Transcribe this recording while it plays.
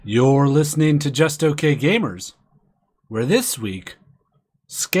You're listening to Just Okay Gamers, where this week,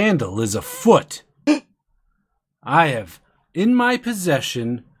 scandal is afoot. I have in my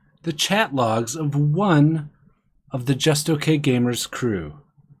possession the chat logs of one of the Just Okay Gamers crew.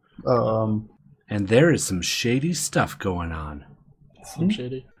 And there is some shady stuff going on. Some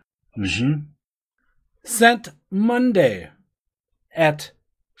shady? Mm-hmm. Sent Monday at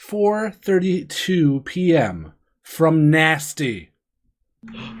 4:32 p.m. from Nasty.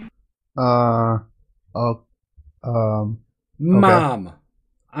 Okay. Mom,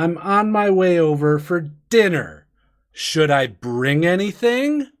 I'm on my way over for dinner. Should I bring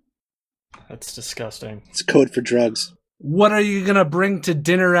anything? That's disgusting. It's code for drugs. What are you gonna bring to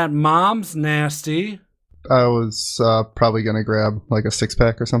dinner at Mom's, Nasty? I was probably gonna grab like a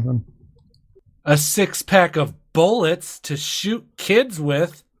 6-pack or something. A 6-pack of bullets to shoot kids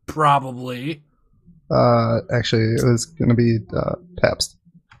with, probably. Actually, it was gonna be Pabst.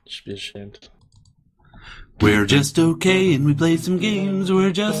 Should be ashamed. We're just okay and we play some games.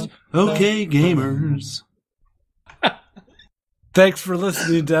 We're just okay gamers. Thanks for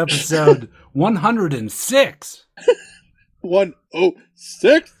listening to episode 106.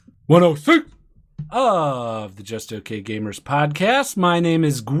 106? 106 of the Just Okay Gamers podcast. My name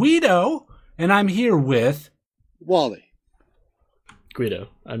is Guido, and I'm here with Wally. Guido,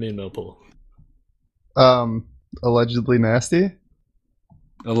 I mean Millpool. Allegedly nasty.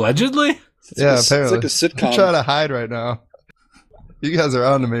 Allegedly? Yeah, It's apparently. like a sitcom. I'm trying to hide right now. You guys are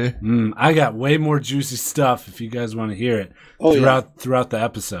on to me. I got way more juicy stuff if you guys want to hear it throughout the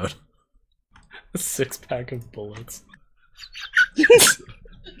episode. A 6-pack of bullets.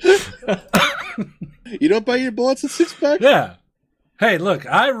 You don't buy your bullets at 6-pack? Yeah. Hey, look,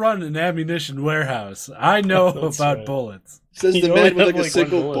 I run an ammunition warehouse. I know That's about right. bullets. Says You the only man with have, like a like,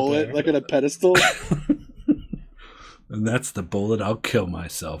 single one bullet, there. like on a pedestal. And that's the bullet I'll kill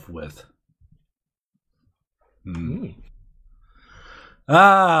myself with. Mm.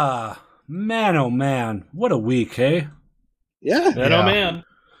 Ah, man, oh man. What a week, hey? Yeah. Man, oh man.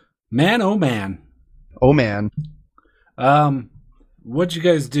 Man, oh man. Oh man. What'd you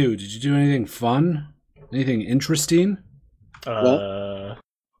guys do? Did you do anything fun? Anything interesting? Homework.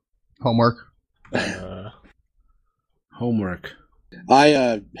 Homework.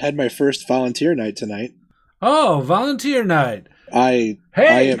 I had my first volunteer night tonight. Oh, volunteer night. I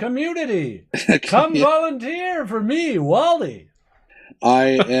Hey, am- community. Come Yeah. volunteer for me, Wally.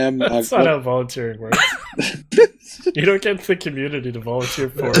 I am. That's not how volunteering works. You don't get the community to volunteer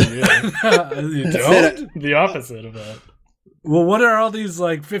for you. You don't? The opposite of that. Well, what are all these,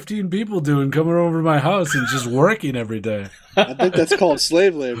 15 people doing coming over to my house and just working every day? I think that's called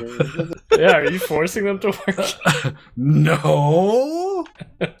slave labor. Yeah, are you forcing them to work? No.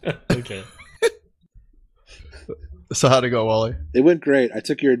 Okay. So how'd it go, Wally? It went great. I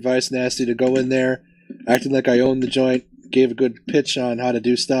took your advice, Nasty, to go in there, acting like I owned the joint, gave a good pitch on how to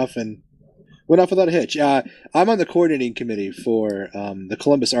do stuff, and went off without a hitch. I'm on the coordinating committee for the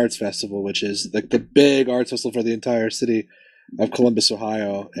Columbus Arts Festival, which is the big arts festival for the entire city of Columbus,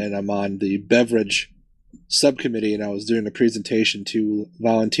 Ohio, and I'm on the beverage subcommittee, and I was doing a presentation to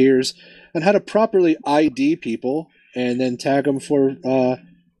volunteers on how to properly ID people and then tag them for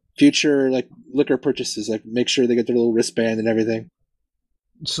future liquor purchases, make sure they get their little wristband and everything.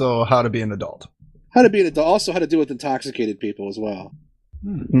 So how to be an adult. How to be an adult, also how to deal with intoxicated people as well.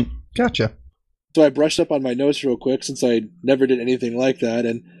 Gotcha. So I brushed up on my notes real quick since I never did anything like that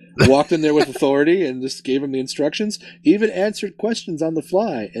and walked in there with authority and just gave them the instructions, even answered questions on the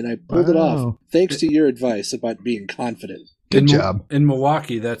fly, and I pulled it off Wow. thanks to your advice about being confident. Good job. In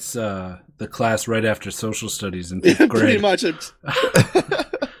Milwaukee, that's the class right after social studies in 5th Pretty grade. much.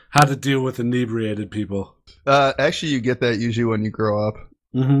 How to deal with inebriated people. Actually, you get that usually when you grow up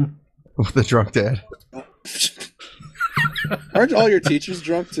Mm-hmm. with a drunk dad. Aren't all your teachers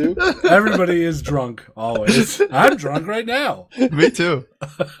drunk too? Everybody is drunk, always. I'm drunk right now. Me too.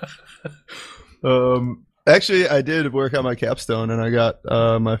 Actually, I did work on my capstone, and I got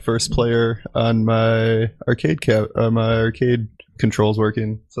my first player on my arcade my arcade controls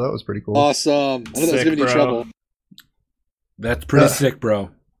working. So that was pretty cool. Awesome. I thought that was Sick, giving you bro. trouble. That's pretty sick,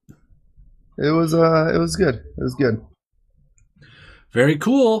 bro. It was good. It was good. Very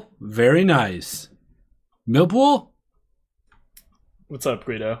cool. Very nice. Millpool, What's up,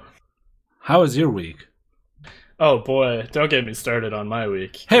 Guido? how was your week? Oh boy, don't get me started on my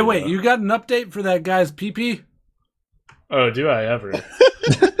week. Hey, Guido. wait, you got an update for that guy's pee-pee? Oh, do I ever?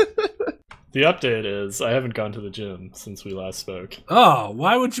 The update is I haven't gone to the gym since we last spoke. Oh,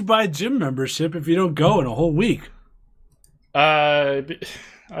 why would you buy a gym membership if you don't go in a whole week? I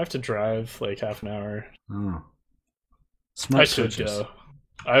have to drive like half an hour. Oh. Smart I should purchase. go.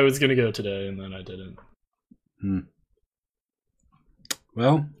 I was gonna go today, and then I didn't.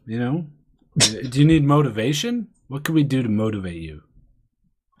 Well, you know, do you need motivation? What can we do to motivate you?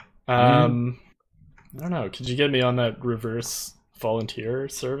 I don't know. Could you get me on that reverse volunteer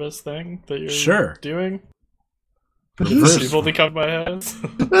service thing that you're doing? Reverse, People to come my house.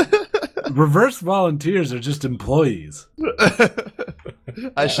 reverse volunteers are just employees.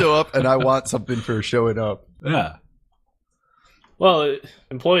 I show up and I want something for showing up. Yeah. Well,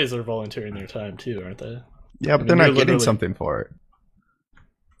 employees are volunteering their time too, aren't they? Yeah, but they're not getting something for it.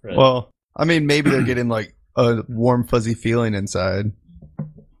 Right. Well, I mean, maybe they're getting like a warm, fuzzy feeling inside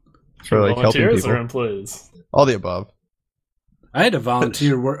for like helping volunteers people. or employees? All the above. I had a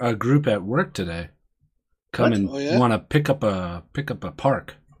volunteer group at work today. Come and want to pick up a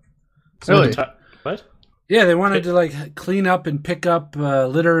park. So Really? What? Yeah, they wanted to like clean up and pick up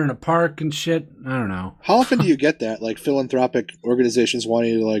litter in a park and shit. I don't know. How often do you get that? Like philanthropic organizations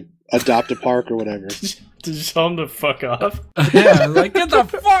wanting to like adopt a park or whatever. Did you tell them to fuck off? Yeah, like get the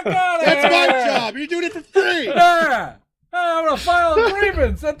fuck out of here! That's my job. You're doing it for free. Yeah, I'm gonna file a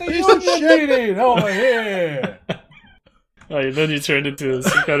grievance at the Piece of union shit. meeting over here. Oh, and then you turned into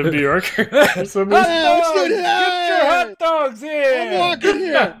some kind of New Yorker. For some Hey, reason. let's do it. Get your hot dogs I'm here. walking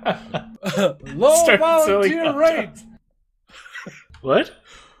here. Low Start selling volunteer hot rates. What?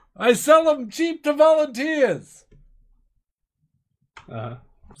 I sell them cheap to volunteers.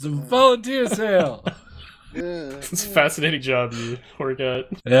 It's a volunteer sale. Yeah. It's a fascinating job you work at.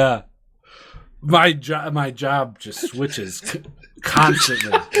 Yeah. My job just switches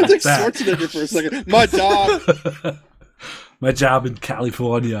constantly. It's like Back. Schwarzenegger for a second. My job. My job in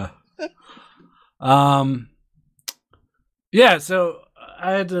California. Yeah, so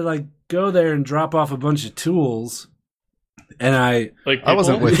I had to like go there and drop off a bunch of tools, and I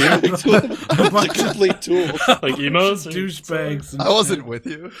wasn't with you. a bunch of Complete tool. Like emos? or- douchebags. and I wasn't with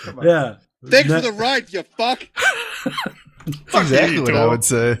you. Come on. Yeah. Thanks for the ride, you fuck. That's exactly what I would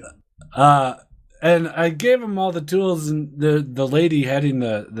say. And I gave him all the tools, and the lady heading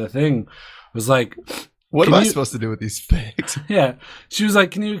the thing was like, What Can am I you- supposed to do with these fakes? yeah. She was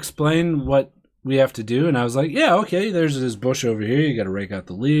like, can you explain what we have to do? And I was like, yeah, okay, there's this bush over here. You got to rake out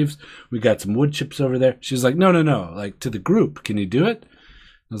the leaves. We got some wood chips over there. She was like, no. Like, to the group. Can you do it?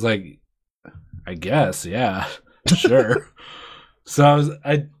 I was like, I guess, yeah, sure. So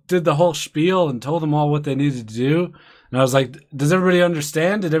I did the whole spiel and told them all what they needed to do. And I was like, does everybody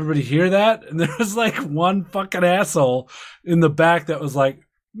understand? Did everybody hear that? And there was like one fucking asshole in the back that was like,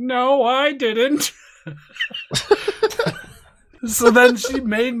 no, I didn't. So then she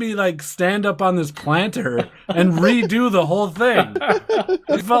made me like stand up on this planter and redo the whole thing.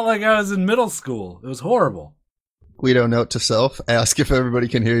 It felt like I was in middle school. It was horrible. Guido, note to self: ask if everybody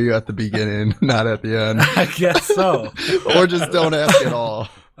can hear you at the beginning, not at the end, I guess so. or just don't ask at all.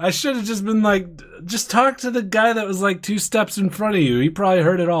 I should have just been like, just talk to the guy that was like 2 steps in front of you. He probably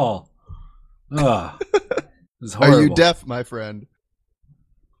heard it all. Ugh. It was horrible. Are you deaf, my friend?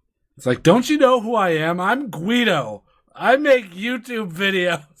 It's like, don't you know who I am? I'm Guido. I make YouTube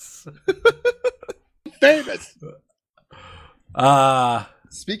videos. Famous.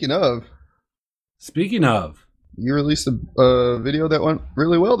 Speaking of, you released a video that went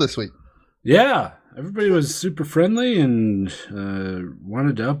really well this week. Yeah, everybody was super friendly and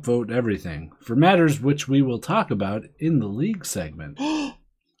wanted to upvote everything for matters which we will talk about in the league segment.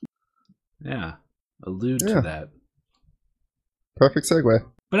 Yeah, allude to that. Perfect segue.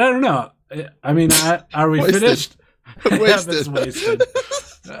 But I don't know. I mean, are we Wasted. finished? Yeah, Wasted. it's wasted.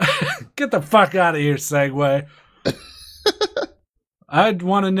 Get the fuck out of here, Segway. I'd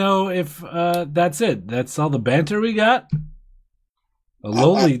want to know if that's it. That's all the banter we got? A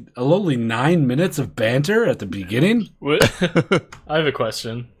lowly 9 minutes of banter at the beginning? What? I have a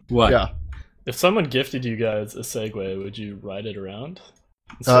question. What? Yeah. If someone gifted you guys a Segway, would you ride it around?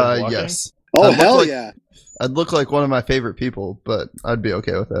 instead of walking? Yes. Oh, I'd look hell like- yeah. I'd look like one of my favorite people, but I'd be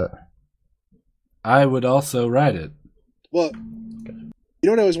okay with that. I would also ride it. Well, you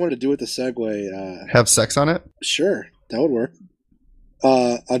know what I always wanted to do with the Segway? Have sex on it? Sure, that would work.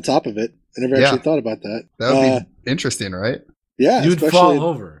 On top of it, I never actually thought about that. That would be interesting, right? Yeah, You'd especially fall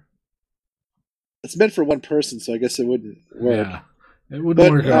over. it's meant for one person, so I guess it wouldn't work. Yeah. It wouldn't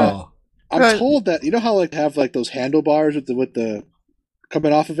But, work at all. I'm Right. told that you know how like have like those handlebars with the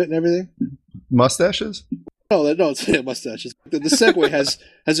coming off of it and everything. Mustaches? No, it's mustaches. The Segway has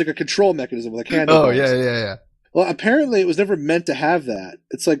like a control mechanism with like Oh, handlebars. yeah. Well, apparently it was never meant to have that.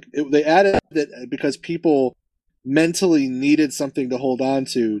 It's like they added it because people mentally needed something to hold on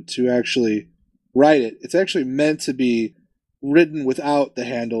to actually ride it. It's actually meant to be ridden without the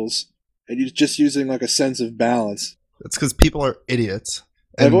handles and you're just using like a sense of balance. It's because people are idiots.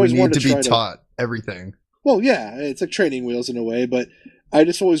 and I've always we need wanted to to be try to- taught everything. Well, yeah, it's like training wheels in a way, but I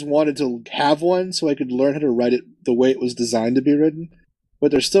just always wanted to have one so I could learn how to ride it the way it was designed to be ridden. But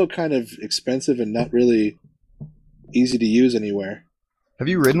they're still kind of expensive and not really easy to use anywhere. Have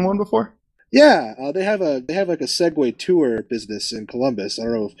you ridden one before? Yeah, they have like a Segway tour business in Columbus. I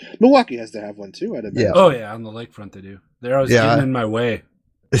don't know if Milwaukee has to have one too. I'd imagine. Yeah. Oh yeah, on the lakefront they do. They're always getting in my way.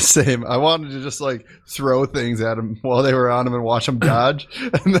 Same. I wanted to just like throw things at them while they were on them and watch them dodge,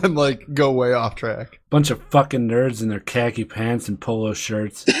 and then like go way off track. Bunch of fucking nerds in their khaki pants and polo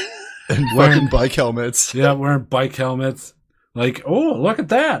shirts. And fucking bike helmets. Yeah, wearing bike helmets. Like, oh, look at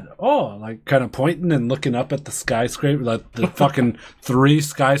that. Oh, like kind of pointing and looking up at the skyscraper, like the fucking 3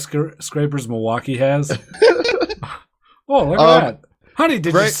 skyscrapers Milwaukee has. Oh, look at that. Honey,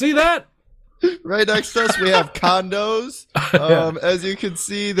 did you see that? Right next to us, we have condos. As you can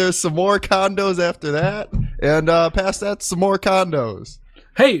see, there's some more condos after that. And past that, some more condos.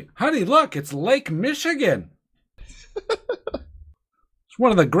 Hey, honey, look, it's Lake Michigan. It's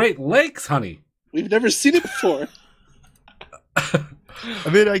one of the Great Lakes, honey. We've never seen it before. I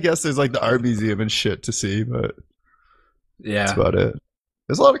mean, I guess there's like the art museum and shit to see, but Yeah. that's about it.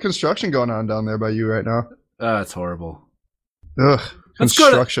 There's a lot of construction going on down there by you right now. It's horrible. Ugh,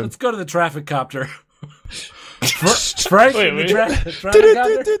 construction. Let's go to the traffic copter. Frank, Wait, traffic copter?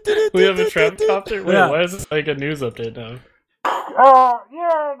 We have a traffic copter? Wait, Yeah. why is this like a news update now?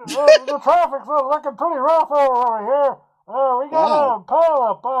 The traffic's looking pretty rough over here. We got a pile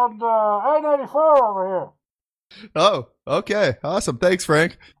up on I-94 over here. Oh, okay. Awesome. Thanks,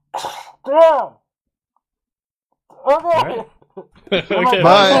 Frank. Yeah. Okay. Alright. Okay,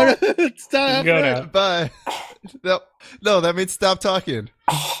 Bye. It's time. Go now. Bye. No, that means stop talking.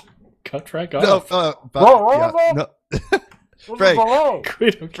 Cut Frank No, off. bye. Whoa, what Yeah, was no. There's Frank. a delay.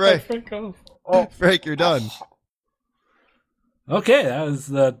 We don't Frank. cut Frank off. Frank, you're done. Okay, that was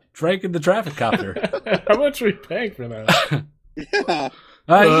the Frank and the traffic copter. How much are we paying for that? Yeah.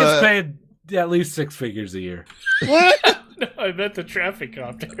 He gets paid at least 6 figures a year. What? No, I meant the traffic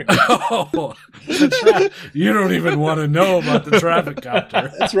copter. Oh, you don't even want to know about the traffic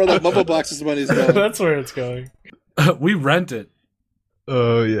copter. That's where that Mumble Box's money's going. That's where it's going. We rent it.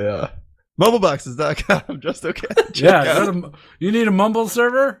 Oh, yeah. Mumbleboxes.com. Just okay. Yeah, you need a Mumble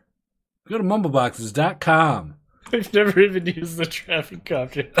server? Go to mumbleboxes.com. We've never even used the traffic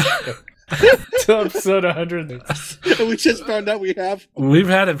copter. Till episode 100. And we just found out we have. We've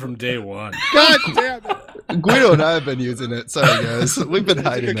had it from day one. God damn it. Guido and I have been using it. Sorry, guys. We've been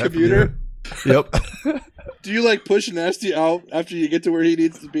hiding a that commuter? from you. Yep. Do you like push Nasty out after you get to where he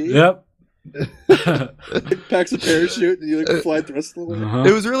needs to be? Yep. Like, packs a parachute and you like fly the rest of the way. Uh-huh.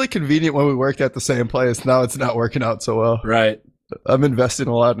 It was really convenient when we worked at the same place. Now it's not working out so well. Right. I'm investing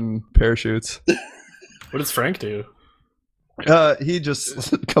a lot in parachutes. What does Frank do? He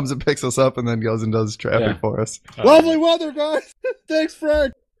just comes and picks us up and then goes and does traffic Yeah. for us. Lovely weather, guys. Thanks,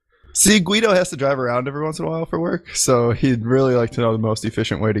 Frank. See, Guido has to drive around every once in a while for work, so he'd really like to know the most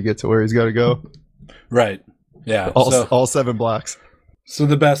efficient way to get to where he's got to go. Right. Yeah. All 7 blocks. So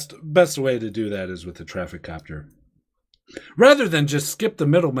the best way to do that is with the traffic copter. Rather than just skip the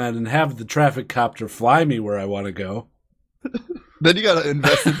middleman and have the traffic copter fly me where I want to go. Then you got to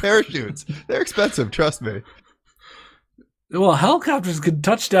invest in parachutes. They're expensive, trust me. Well, helicopters can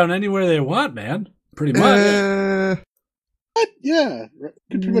touch down anywhere they want, man. Pretty much. What? Yeah.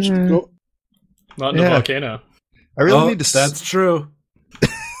 Could pretty much go. Not in a Yeah. volcano. I really need to. That's true.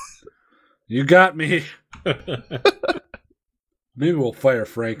 You got me. Maybe we'll fire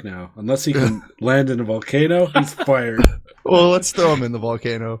Frank now. Unless he can land in a volcano, he's fired. Well, let's throw him in the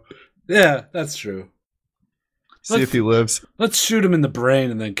volcano. Yeah, that's true. See if he lives. Let's shoot him in the brain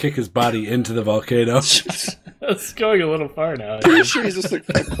and then kick his body into the volcano. That's going a little far now. Pretty sure he's just like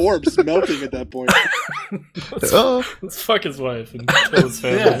a corpse melting at that point. Oh, Let's fuck his wife and kill his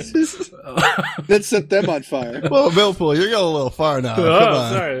family. Then set them on fire. well, Millpool, you're going a little far now. Come Oh,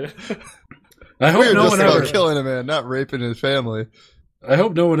 on. sorry. I hope We're no just one about ever. killing a man, not raping his family. I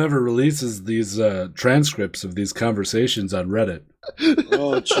hope no one ever releases these transcripts of these conversations on Reddit.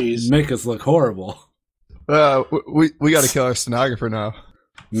 Oh, jeez. Make us look horrible. We got to kill our stenographer now.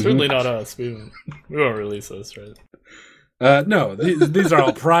 Certainly not us. We won't release this, right? No, these are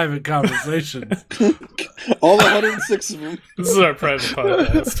all private conversations. All 106 of them. This is our private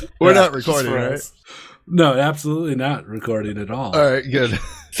podcast. We're not Just recording, for right? us. No, absolutely not recording at all. All right, good.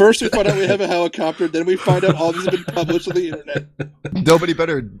 First, we find out we have a helicopter. Then we find out all these have been published on the internet. Nobody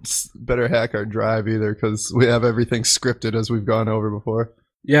better hack our drive either, because we have everything scripted as we've gone over before.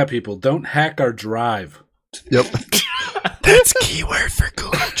 Yeah, people, don't hack our drive. Yep. That's keyword for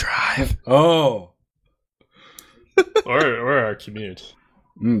Google Drive. Oh, Or our commute.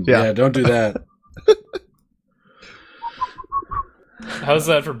 Yeah, don't do that. How's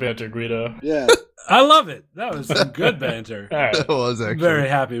that for banter, Guido? Yeah. I love it. That was some good banter. All right. That was actually. Very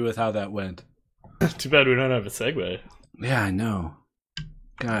happy with how that went. Too bad we don't have a segue. Yeah, I know.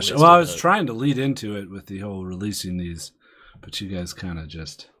 Gosh. Wasted Well, I was that. trying to lead into it with the whole releasing these, but you guys kind of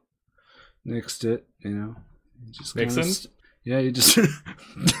just nixed it, You just kinda Nixon? yeah, you just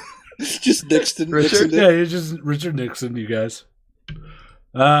Just Nixon. Richard? yeah, you're just Richard Nixon, you guys.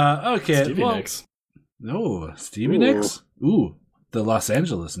 Okay. Stevie well, Nicks. No, Stevie Ooh. Nicks. Ooh, the Los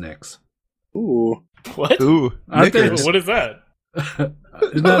Angeles Knicks. Ooh. What? Ooh, Aren't they- Knickers. What is that? Isn't that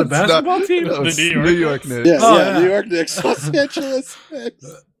a No, it's basketball not. team? No, The it's New York Knicks. Yeah, Oh, yeah, yeah. New York Knicks, Los Angeles Knicks.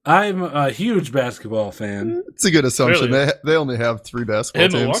 I'm a huge basketball fan. It's a good assumption. Really? They only have 3 basketball Hey,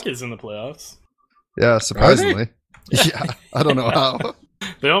 teams. Milwaukee's in the playoffs. Yeah, surprisingly. Yeah, I don't know how.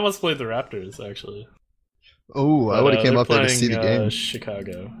 They almost played the Raptors, actually. Oh, I would have came they're up there to see the playing, game.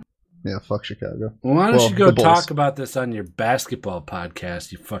 Chicago. Yeah, fuck Chicago. Well, why don't Well, you go the Bulls. talk about this on your basketball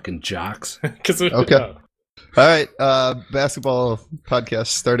podcast, you fucking jocks? Okay. All right, basketball podcast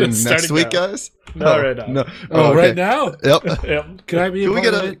starting It's next starting week, now. guys. No, right now. No. Oh, okay. right now? Yep. Yep. Can I be a Can we part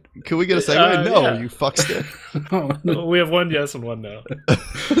get of a it? Can we get a segue? No, yeah. you fuckstick. Oh, no. Well, we have one yes and one no.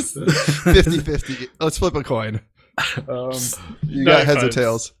 50-50. Let's flip a coin. You No, got heads or fine.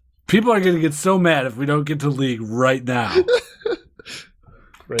 tails. People are going to get so mad if we don't get to league right now.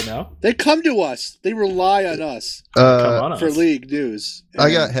 Right now? They come to us. They rely on us Come on for us. league news.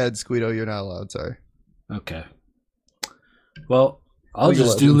 I got heads, Guido. You're not allowed. Sorry. Okay. Well, I'll League of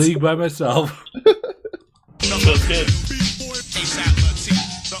just do Legends. league by myself. Feels good.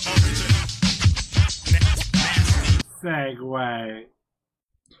 Segway.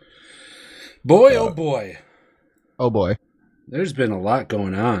 Boy, oh boy. Oh boy. There's been a lot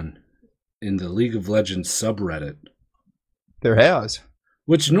going on in the League of Legends subreddit. There has.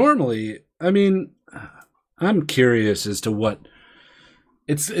 Which normally, I mean, I'm curious as to what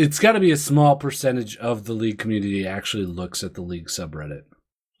it's got to be a small percentage of the league community actually looks at the league subreddit.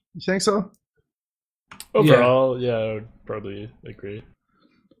 You think so? Overall, yeah, I would probably agree.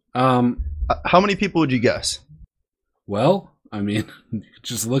 How many people would you guess? Well, I mean,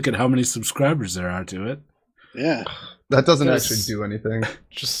 just look at how many subscribers there are to it. Yeah. That doesn't There's- actually do anything.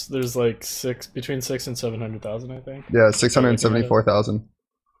 Just there's like between 6 and 700,000, I think. Yeah, 674,000.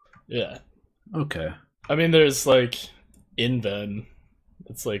 Yeah. Okay. I mean, there's like Inven.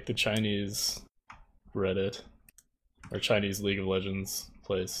 It's like the Chinese Reddit or Chinese League of Legends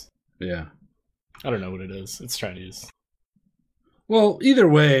place. Yeah. I don't know what it is. It's Chinese. Well, either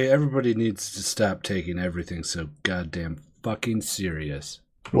way, everybody needs to stop taking everything so goddamn fucking serious.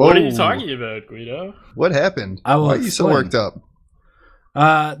 What are you Whoa. talking about, Guido? What happened? I will Why are you so explain. worked up?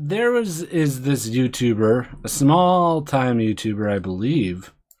 There is this YouTuber, a small-time YouTuber, I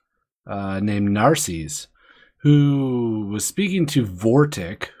believe, named Narcisse, who was speaking to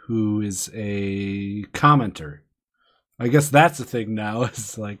Vortic, who is a commenter. I guess that's the thing now,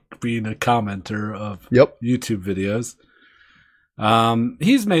 is like being a commenter of Yep. YouTube videos.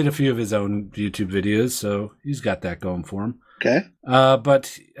 He's made a few of his own YouTube videos, so he's got that going for him. Okay.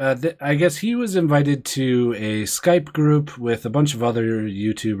 But I guess he was invited to a Skype group with a bunch of other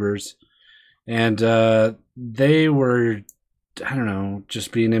YouTubers, and they were, I don't know,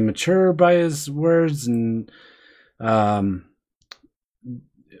 just being immature by his words, and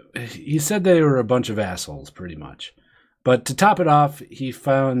he said they were a bunch of assholes, pretty much. But to top it off, he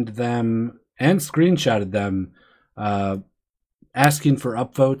found them and screenshotted them asking for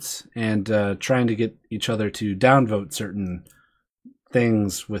upvotes and trying to get each other to downvote certain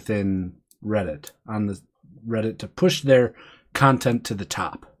things within Reddit, on the Reddit, to push their content to the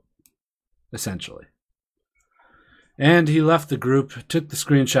top, essentially. And he left the group, took the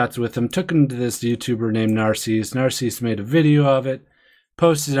screenshots with him, took them to this YouTuber named Narcisse. Narcisse made a video of it,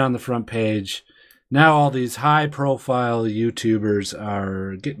 posted it on the front page. Now all these high-profile YouTubers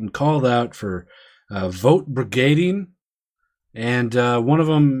are getting called out for vote brigading. And one of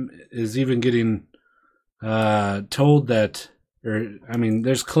them is even getting told that,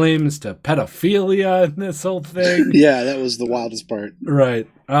 there's claims to pedophilia in this whole thing. Yeah, that was the wildest part. Right.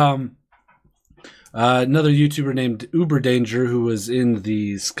 Another YouTuber named Uber Danger, who was in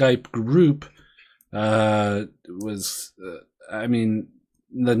the Skype group, the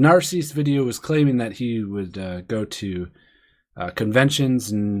Narcisse video was claiming that he would go to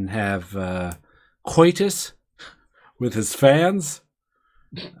conventions and have coitus with his fans.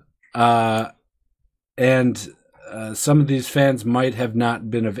 And some of these fans might have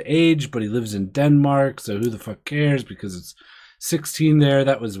not been of age, but he lives in Denmark, so who the fuck cares, because it's 16 there.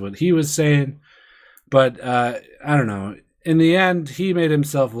 That was what he was saying. But I don't know. in the end, he made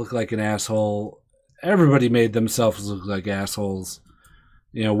himself look like an asshole. Everybody made themselves look like assholes.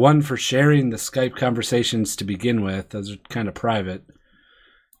 You know, one for sharing the Skype conversations to begin with. Those are kind of private.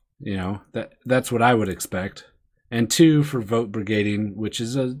 You know, that's what I would expect. And two, for vote brigading, which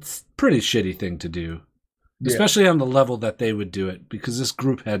is a pretty shitty thing to do. Yeah. Especially on the level that they would do it. Because this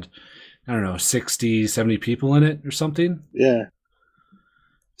group had, I don't know, 60, 70 people in it or something. Yeah.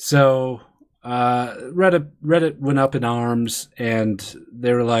 So, Reddit went up in arms, and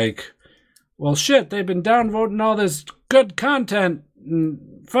they were like, well, shit, they've been downvoting all this good content.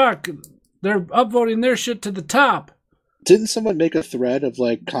 Fuck, they're upvoting their shit to the top. Didn't someone make a thread of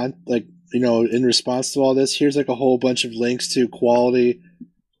in response to all this, here's like a whole bunch of links to quality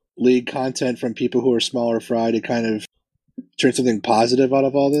league content from people who are smaller fry to kind of turn something positive out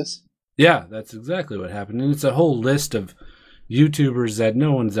of all this? Yeah, that's exactly what happened. And it's a whole list of YouTubers that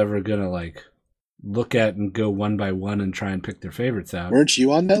no one's ever going to look at and go one by one and try and pick their favorites out. Weren't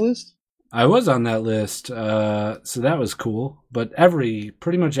you on that list? I was on that list, so that was cool. But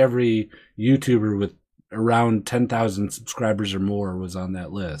pretty much every YouTuber with around 10,000 subscribers or more was on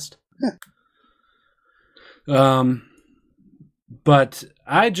that list. Huh. But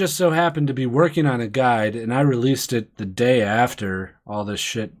I just so happened to be working on a guide, and I released it the day after all this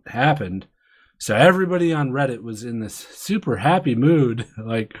shit happened. So everybody on Reddit was in this super happy mood,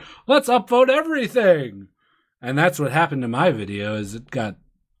 like, let's upvote everything. And that's what happened to my video, is it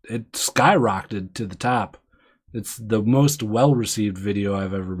skyrocketed to the top. It's the most well-received video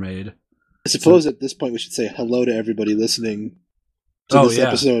I've ever made. I suppose at this point we should say hello to everybody listening to this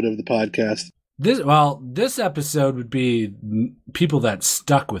episode of the podcast. This episode would be people that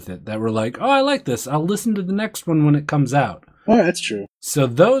stuck with it, that were like, oh, I like this. I'll listen to the next one when it comes out. Oh, that's true. So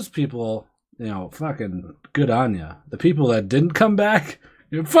those people, fucking good on ya. The people that didn't come back,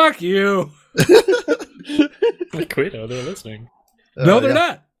 fuck you. Like, wait, they're listening. No, they're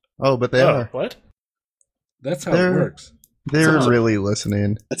not. Oh, but they are. What? That's how it works. They're really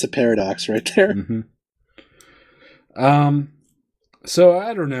listening. That's a paradox right there. Mm-hmm. So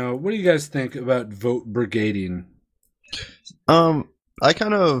I don't know. What do you guys think about vote brigading? I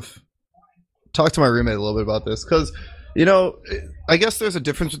kind of talked to my roommate a little bit about this because, I guess there's a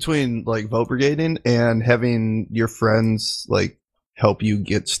difference between vote brigading and having your friends help you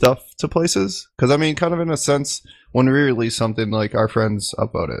get stuff to places. Because kind of in a sense, when we release something, our friends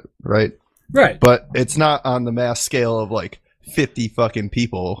upvote it, right? Right. But it's not on the mass scale of 50 fucking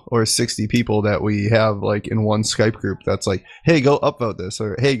people or 60 people that we have in one Skype group that's hey, go upvote this,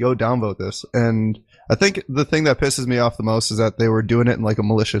 or hey, go downvote this. And I think the thing that pisses me off the most is that they were doing it in a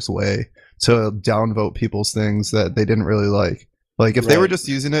malicious way to downvote people's things that they didn't really like. If they were just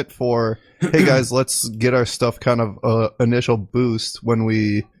using it for, hey guys, let's get our stuff kind of initial boost when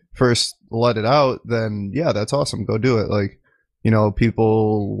we first let it out, then yeah, that's awesome. Go do it.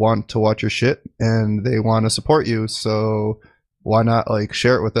 People want to watch your shit and they want to support you, so why not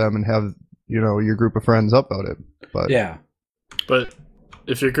share it with them and have your group of friends upvote it? But yeah, but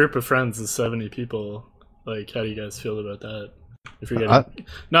if your group of friends is 70 people, how do you guys feel about that? If you're getting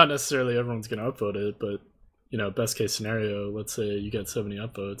not necessarily everyone's gonna upvote it, but best case scenario, let's say you get 70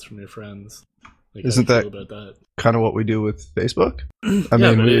 upvotes from your friends. Isn't that about that kind of what we do with Facebook?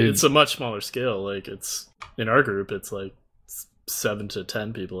 It's a much smaller scale. It's in our group, it's 7 to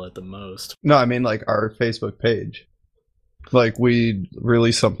 10 people at the most. No, our Facebook page. We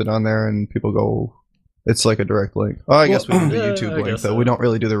release something on there and people go, it's a direct link. Oh, I guess we do the YouTube link, though. We don't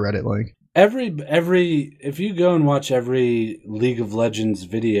really do the Reddit link. If you go and watch every League of Legends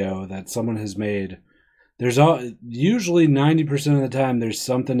video that someone has made, there's usually 90% of the time there's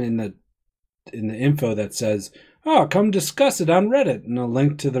something in the info that says, oh, come discuss it on Reddit, and a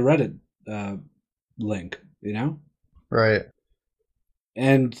link to the Reddit link, Right.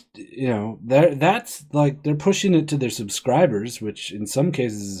 And that's they're pushing it to their subscribers, which in some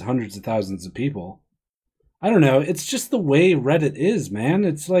cases is hundreds of thousands of people. I don't know. It's just the way Reddit is, man.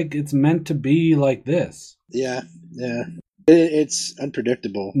 It's it's meant to be like this. Yeah. It's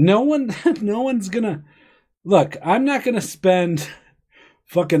unpredictable. No one's gonna look. I'm not gonna spend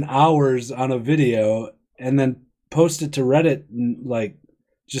fucking hours on a video and then post it to Reddit and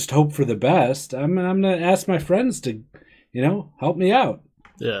just hope for the best. I'm gonna ask my friends to help me out.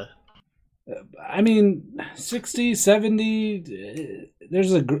 Yeah. 60, 70,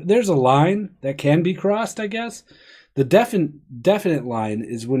 there's a line that can be crossed, I guess. The definite line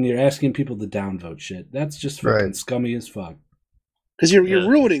is when you're asking people to downvote shit. That's just fucking scummy as fuck. Because you're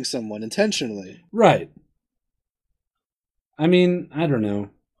ruining someone intentionally. Right. I don't know.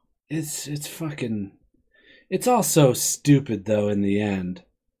 It's fucking... It's all so stupid, though, in the end.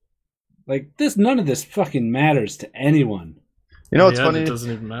 Like this, none of this fucking matters to anyone. You know In what's the end, funny? It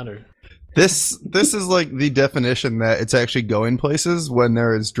doesn't even matter. This is like the definition that it's actually going places when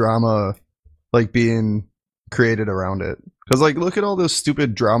there is drama, like being created around it. Because like, look at all those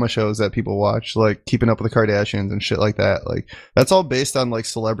stupid drama shows that people watch, like Keeping Up with the Kardashians and shit like that. Like that's all based on like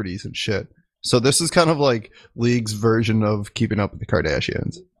celebrities and shit. So this is kind of like League's version of Keeping Up with the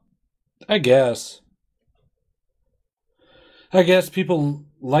Kardashians. I guess people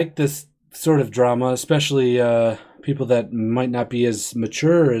like this sort of drama, especially people that might not be as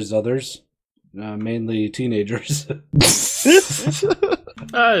mature as others, mainly teenagers.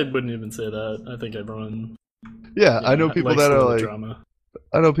 I wouldn't even say that. I think everyone. Yeah, I know people likes that a are little like, drama.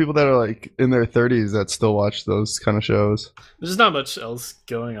 I know people that are like in their 30s that still watch those kind of shows. There's just not much else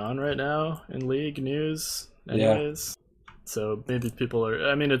going on right now in League news, anyways. So maybe people are.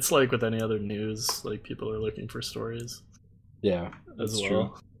 I mean, it's like with any other news, like people are looking for stories Yeah, as that's well.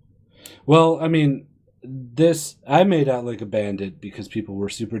 true. Well, I mean, I made out like a bandit because people were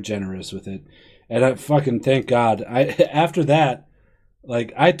super generous with it, and I fucking thank God. After that,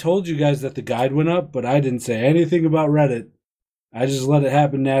 like I told you guys that the guide went up, but I didn't say anything about Reddit. I just let it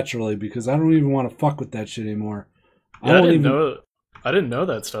happen naturally because I don't even want to fuck with that shit anymore. Yeah, I didn't know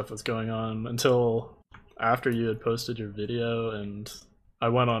that stuff was going on until after you had posted your video, and I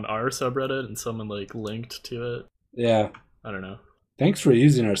went on our subreddit and someone like linked to it. Yeah. I don't know. Thanks for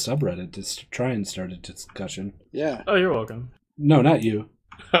using our subreddit to try and start a discussion. Yeah. Oh, you're welcome. No, not you.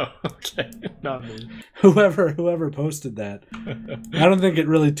 Oh, okay. Not me. Whoever posted that. I don't think it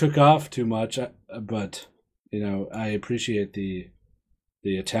really took off too much, but you know, I appreciate the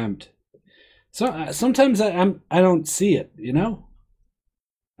attempt. So sometimes I don't see it. You know,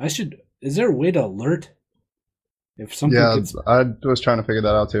 Is there a way to alert if something? Yeah, gets I was trying to figure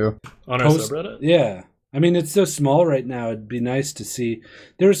that out too. On our subreddit? Yeah. I mean, it's so small right now. It'd be nice to see.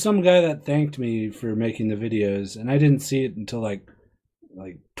 There was some guy that thanked me for making the videos, and I didn't see it until like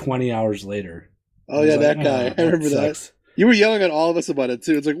 20 hours later. Oh yeah, that guy. I remember that. Sucks. You were yelling at all of us about it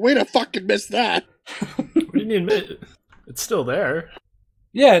too. It's like, way to fucking miss that. What do you mean? It's still there.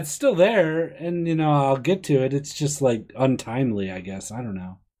 Yeah, it's still there, and you know I'll get to it. It's just like untimely, I guess. I don't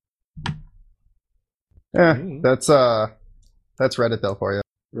know. Yeah, that's Reddit though for you.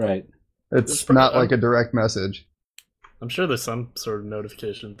 Right. It's not like a direct message. I'm sure there's some sort of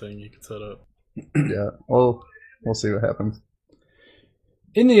notification thing you can set up. Yeah, well, we'll see what happens.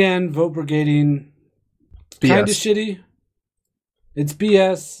 In the end, vote brigading kind of shitty. It's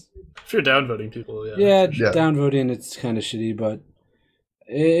BS. If you're downvoting people, yeah. Yeah, sure. downvoting it's kind of shitty, but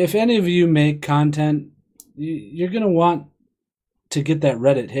if any of you make content, you're gonna want to get that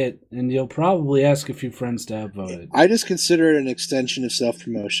Reddit hit, and you'll probably ask a few friends to upvote it. I just consider it an extension of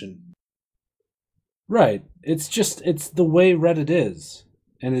self-promotion. Right. It's the way Reddit is,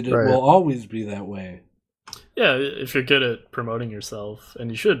 and it will always be that way. Yeah, if you're good at promoting yourself,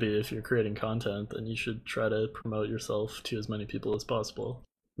 and you should be if you're creating content, then you should try to promote yourself to as many people as possible.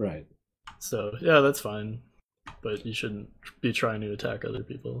 Right. So, yeah, that's fine. But you shouldn't be trying to attack other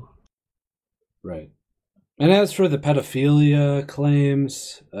people. Right. And as for the pedophilia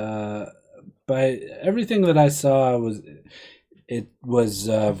claims, by everything that I saw, it was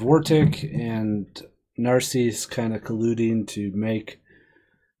Vortic and Narcisse kind of colluding to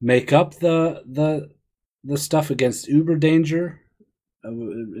make up the stuff against Uber Danger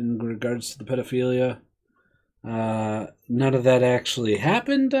in regards to the pedophilia. None of that actually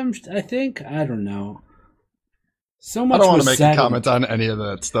happened. I think. I don't know. So much. I don't want to make a comment on any of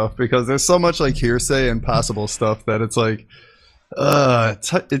that stuff because there's so much like hearsay and possible stuff that it's like,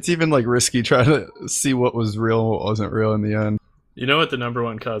 it's even like risky trying to see what was real and what wasn't real in the end. You know what the number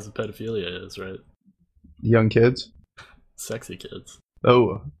one cause of pedophilia is, right? Young kids. Sexy kids.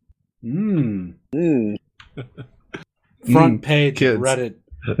 Oh. Front page kids. Reddit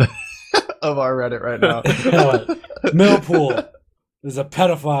of our Reddit right now. Millpool is a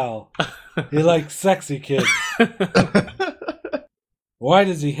pedophile. He likes sexy kids. Why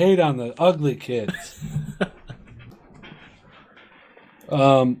does he hate on the ugly kids?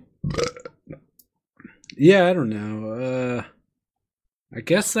 Yeah, I don't know. I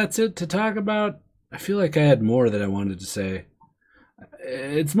guess that's it to talk about. I feel like I had more that I wanted to say.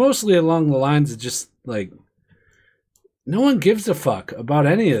 It's mostly along the lines of just like no one gives a fuck about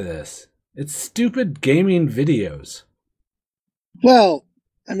any of this. It's stupid gaming videos. Well,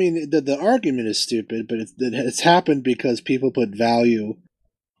 I mean, the argument is stupid, but it's happened because people put value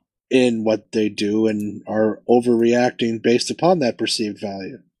in what they do and are overreacting based upon that perceived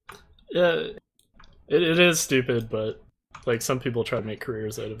value. Yeah, it is stupid, but like some people try to make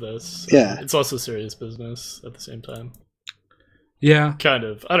careers out of this. Yeah. It's also serious business at the same time. Yeah. Kind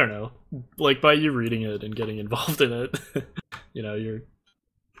of. I don't know. Like, by you reading it and getting involved in it, you're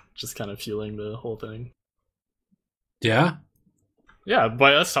just kind of fueling the whole thing. Yeah? Yeah,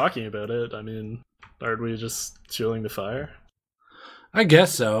 by us talking about it, I mean, aren't we just fueling the fire? I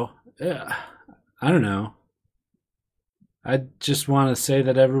guess so. Yeah. I don't know. I just want to say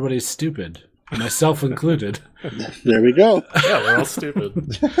that everybody's stupid, myself included. There we go. Yeah, we're all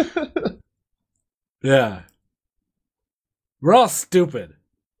stupid. Yeah. We're all stupid.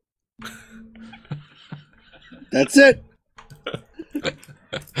 That's it.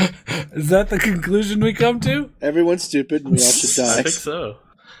 Is that the conclusion we come to? Everyone's stupid and we all should I die. think so.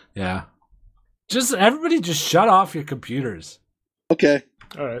 Yeah. Everybody just shut off your computers. Okay.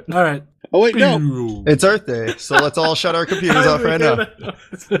 All right. All right. Oh, wait, no. It's Earth Day, so let's all shut our computers off right now.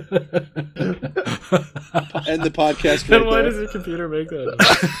 End the podcast Then right why there. does your computer make that?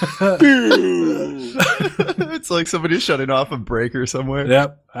 It's like somebody's shutting off a breaker somewhere.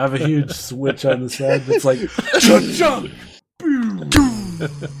 Yep. I have a huge switch on the side that's like, chug.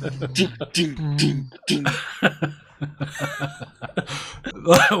 Ding, ding, ding.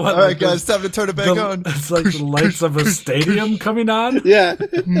 All right, guys, time to turn it back on. It's like the lights of a stadium coming on. Yeah,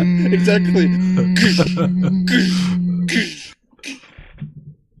 exactly.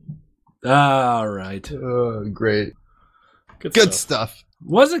 All right. Oh, great. Good Good stuff. stuff.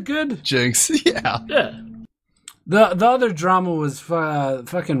 Was it good? Jinx. Yeah. Yeah. The other drama was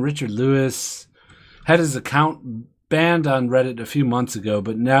fucking Richard Lewis had his account banned on Reddit a few months ago,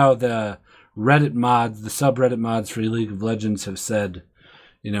 but now the Reddit mods, the subreddit mods for League of Legends have said,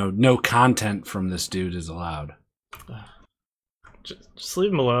 no content from this dude is allowed. Just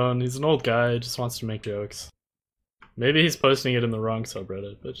leave him alone. He's an old guy. Just wants to make jokes. Maybe he's posting it in the wrong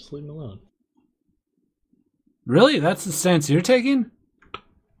subreddit, but just leave him alone. Really? That's the stance you're taking?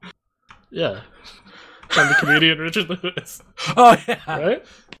 Yeah. I'm the comedian Richard Lewis. Oh, yeah. Right?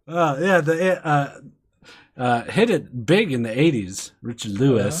 Yeah, hit it big in the 80s, Richard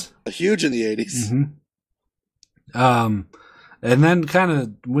Lewis. Huge in the 80s. Mm-hmm. And then kind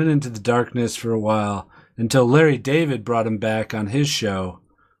of went into the darkness for a while until Larry David brought him back on his show,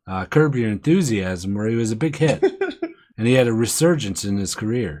 Curb Your Enthusiasm, where he was a big hit. And he had a resurgence in his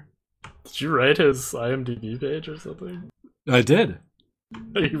career. Did you write his IMDb page or something? I did.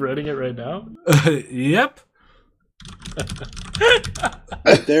 Are you writing it right now? Yep.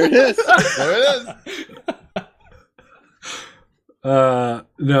 There it is. There it is. No,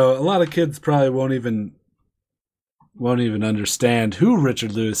 a lot of kids probably won't even understand who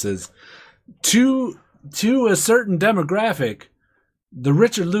Richard Lewis is. To a certain demographic, the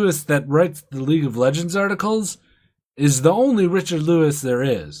Richard Lewis that writes the League of Legends articles is the only Richard Lewis there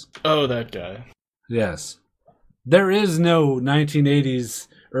is. Oh, that guy. Yes. There is no 1980s,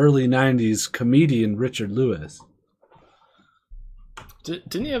 early 90s comedian Richard Lewis.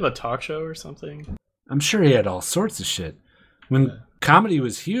 Didn't he have a talk show or something? I'm sure he had all sorts of shit. When comedy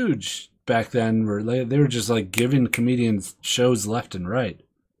was huge back then, where they were just like giving comedians shows left and right.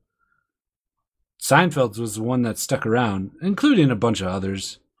 Seinfeld's was the one that stuck around, including a bunch of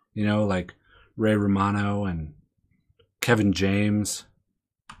others, like Ray Romano and Kevin James.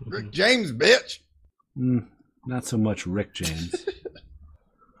 Rick James, bitch. Not so much Rick James.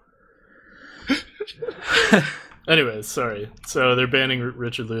 Anyways, sorry. So they're banning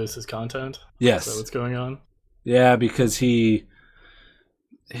Richard Lewis's content? Yes. Is that what's going on? Yeah, because he,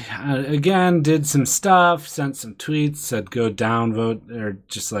 again, did some stuff, sent some tweets, said go downvote, or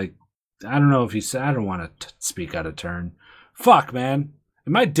just like, I don't know if he said, I don't want to speak out of turn. Fuck, man.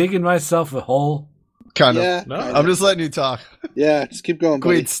 Am I digging myself a hole? Kind of. Yeah, No. I'm just letting you talk. yeah. Just keep going,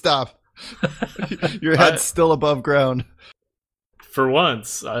 buddy. Queen, stop. Your head's still above ground. For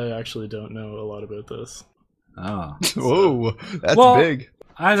once, I actually don't know a lot about this. Oh. Whoa, that's Well, big.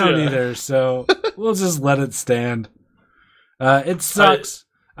 I don't Yeah. either, so we'll just let it stand. It sucks.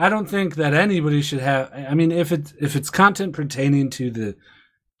 I don't think that anybody should have. I mean, if it's content pertaining to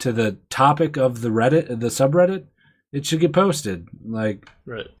the topic of the subreddit, it should get posted. Like,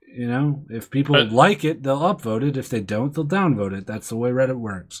 Right. if people like it, they'll upvote it. If they don't, they'll downvote it. That's the way Reddit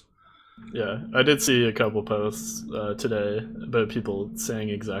works. Yeah, I did see a couple posts today about people saying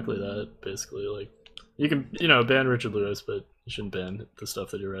exactly that. Basically, like, you can, ban Richard Lewis, but you shouldn't ban the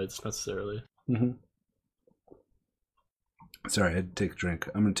stuff that he writes necessarily. Mm-hmm. Sorry, I had to take a drink.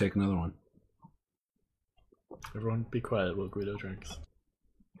 I'm going to take another one. Everyone be quiet while Guido drinks.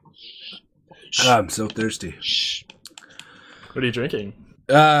 I'm so thirsty. What are you drinking?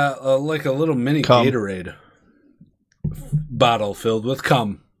 Like a little mini Cum. Gatorade bottle filled with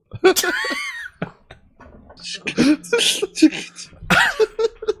cum.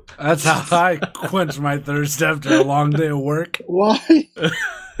 That's how I quench my thirst after a long day of work. Why?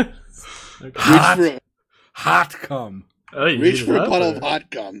 Okay. Hot cum. Oh, you Reach heated for a up, bottle or- of hot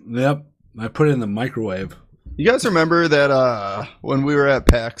gum. Yep. I put it in the microwave. You guys remember that when we were at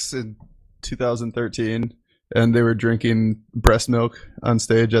PAX in 2013 and they were drinking breast milk on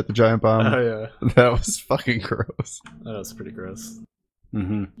stage at the Giant Bomb? Oh yeah, That was fucking gross. that was pretty gross.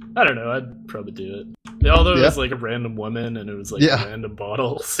 Mm-hmm. I don't know. I'd probably do it. Yeah, although it Yeah. was like a random woman and it was like Yeah. a random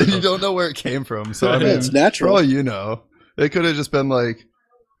bottle. So. And you don't know where it came from. So I Yeah, mean, it's for natural. all you know, it could have just been like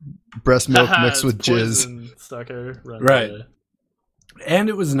breast milk mixed with It's jizz. poison, sucker. Run Right. away. And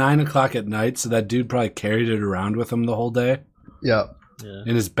it was 9 o'clock at night, so that dude probably carried it around with him the whole day Yeah. Yeah.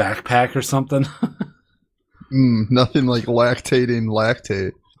 in his backpack or something. Nothing like lactating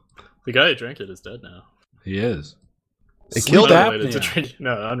lactate. The guy who drank it is dead now. He is. It Sleep killed Unrelated to apnea. drinking.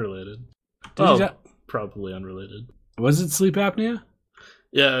 No, unrelated. Did Well, he di- probably unrelated. was it sleep apnea?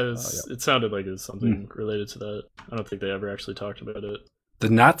 Yeah, it was. It sounded like it was Hmm. something related to that. I don't think they ever actually talked about it. The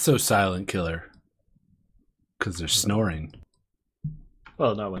not so silent killer. Because they're snoring.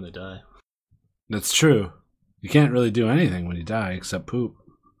 Well, not when they die. That's true. You can't really do anything when you die except poop.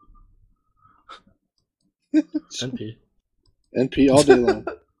 NP. NP all day long.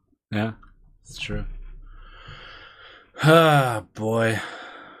 Yeah, it's true. Ah, boy.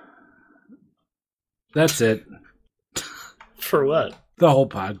 That's it. For what? The whole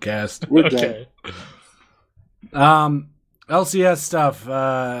podcast. We're Okay. LCS stuff.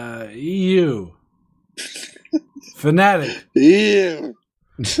 EU. Fnatic. done. Ew.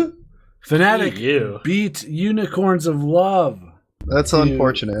 Fnatic EU. beat Unicorns of Love. That's To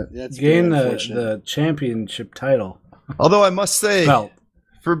unfortunate. That's Gain very the unfortunate. championship title. Although I must say, Belt.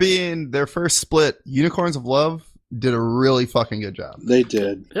 for being their first split, Unicorns of Love did a really fucking good job. They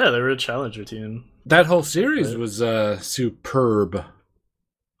did. Yeah, they were a challenger team. That whole series Right. was superb.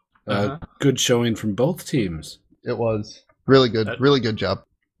 Uh-huh. Good showing from both teams. It was really good, really good job.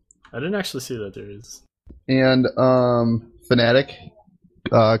 I didn't actually see that series. And Fnatic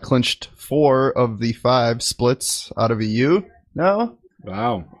clinched 4 of the 5 splits out of EU now.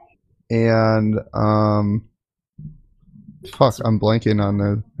 Wow. And fuck, I'm blanking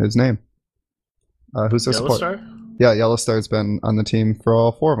on his name. Who's their Yellow support? Star? Yeah, Yellow Star's been on the team for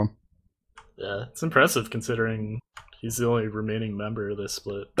all 4 of them. Yeah, it's impressive considering he's the only remaining member of this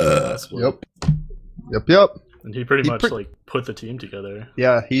split. Last split. Yep. And he pretty He much pre- like put the team together.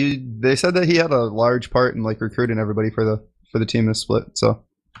 Yeah, they said that he had a large part in like recruiting everybody for the team this split. So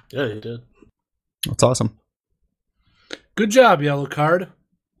Yeah, he did. that's awesome. Good job, Yellow Card.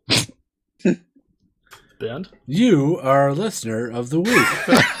 Band? You are our listener of the week.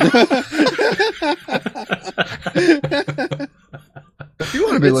 If you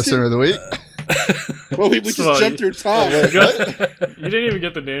want to be listener of the week, Well, we just Well, jumped through Tom. You didn't even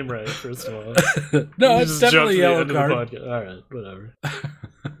get the name right, first of all. No, You it's just jumped definitely to the Yellow end of the Card. podcast. Alright, whatever.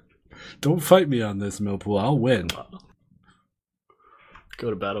 Don't fight me on this, Millpool. I'll win. Go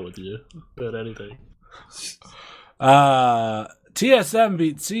to battle with you about anything. TSM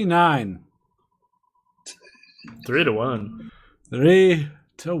beat C9 3-1. 3-1.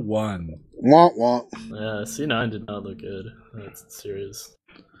 Womp womp. Yeah, C9 did not look good. That's serious.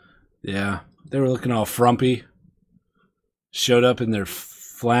 Yeah, they were looking all frumpy. Showed up in their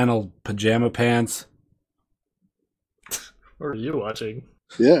flannel pajama pants. What are you watching?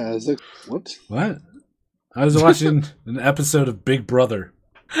 Yeah, I was like, what? What? I was watching an episode of Big Brother.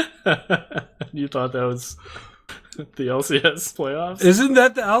 You thought that was the LCS playoffs? Isn't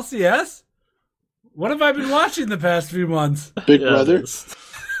that the LCS? What have I been watching the past few months? Big Yeah, it Brother? is.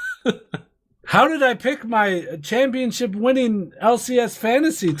 How did I pick my championship winning LCS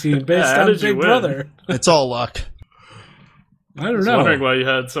fantasy team based Yeah, how on did you Big win? Brother? it's all luck. I I don't was know. wondering why you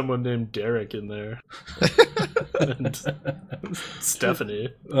had someone named Derek in there. And Stephanie.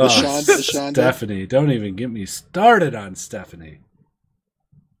 Oh, Shonda. Stephanie. Don't even get me started on Stephanie.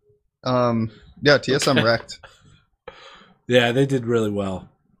 Yeah, TSM wrecked. Yeah, they did really well.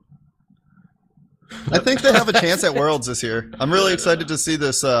 I think they have a chance at Worlds this year. I'm really excited to see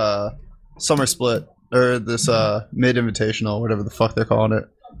this summer split or this mid invitational, whatever the fuck they're calling it.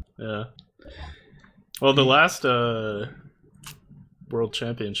 Yeah. Well, the last World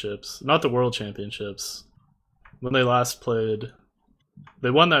Championships, not the World Championships, when they last played,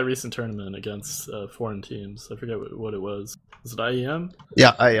 they won that recent tournament against foreign teams. I forget what it was. Was it IEM?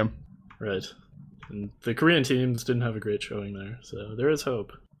 Yeah, I am. Right. And the Korean teams didn't have a great showing there, so there is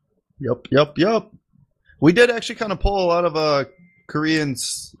hope. Yep. We did actually kind of pull a lot of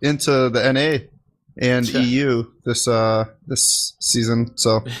Koreans into the NA and Yeah. EU this season.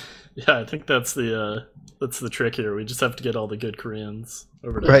 So Yeah, I think that's the trick here. We just have to get all the good Koreans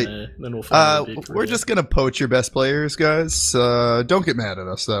over to Right. NA, then we'll find a beat We're Korea. just gonna poach your best players, guys. Don't get mad at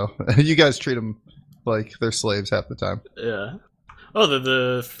us though. You guys treat them like they're slaves half the time. Yeah. Oh,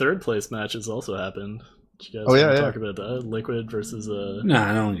 the third place matches also happened. Did you guys Oh, yeah, wanna yeah. talk about that? Liquid versus Nah,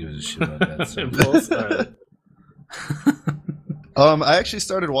 I don't give a shit about that. So. Impulse? Alright. I actually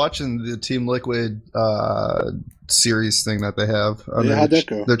started watching the Team Liquid series thing that they have on Yeah, how'd that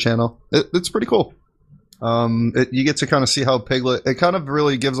go? their channel. It's pretty cool. You get to kind of see how Piglet. It kind of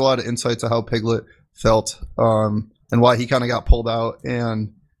really gives a lot of insight to how Piglet felt, and why he kind of got pulled out,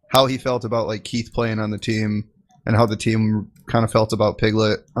 and how he felt about like Keith playing on the team, and how the team kind of felt about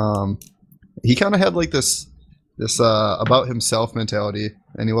Piglet. He kind of had like this about himself mentality,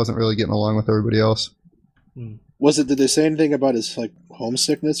 and he wasn't really getting along with everybody else. Did they say anything about his like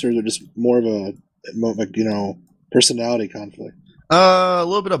homesickness, or is it just more of a like, personality conflict? A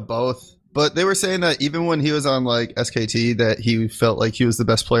little bit of both. But they were saying that even when he was on like SKT, that he felt like he was the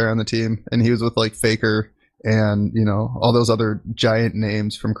best player on the team, and he was with like Faker and all those other giant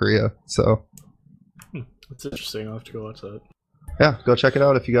names from Korea. So That's interesting. I'll have to go watch that. yeah, go check it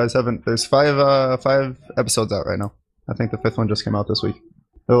out if you guys haven't. There's five episodes out right now. I think the fifth one just came out this week.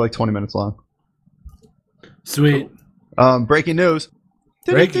 They're like 20 minutes long. Sweet. Breaking news.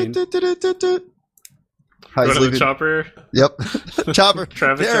 Breaking. Hei's Go to the leaving. Chopper. Yep. Chopper.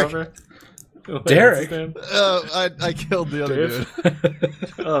 Travis Derek. Chopper. Wait, Derek? what's his name? I killed the other Dave?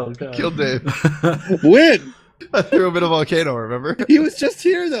 dude. Oh, God. Killed Dave. When? I threw him in a volcano, remember? He was just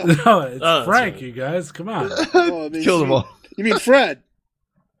here though. No, it's Oh, that's Frank, right. you guys. Come on. Oh, I mean, Killed them all. You mean Fred?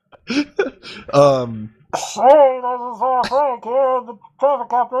 Hey, this is Frank here in the traffic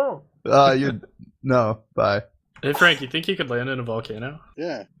copter. No, bye. Hey, Frank, you think you could land in a volcano?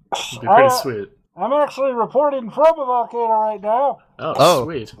 Yeah. It'd be pretty sweet. I'm actually reporting from a volcano right now. Oh,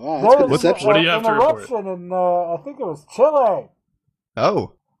 sweet. Wow, There that's good was reception. What do you have an to report? eruption in, I think it was Chile.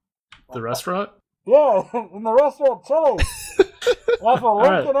 Oh. The restaurant? Yeah, in the restaurant Chile. Off of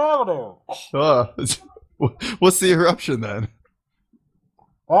right. Lincoln Avenue. What's the eruption then?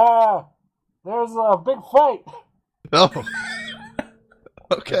 There's a big fight. Oh.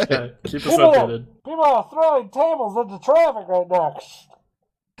 Okay. Yeah, keep us updated. People are throwing tables into traffic right now.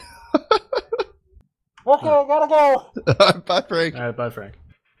 Okay, gotta go. Bye, Frank. All right, bye, Frank.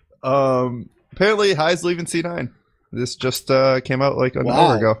 Apparently, Hei's leaving C9. This just came out like an Wow.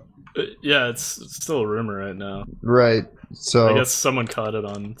 hour ago. Yeah, it's still a rumor right now. Right. So I guess someone caught it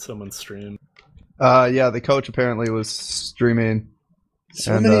on someone's stream. yeah, the coach apparently was streaming.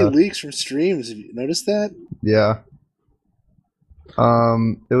 So And, many leaks from streams. Have you noticed that? Yeah.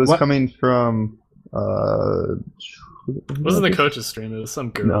 It was What? coming from It wasn't the coach's stream, it was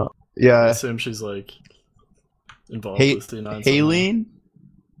some girl. No. I Yeah, assume she's like involved with C9 somehow. Haleen,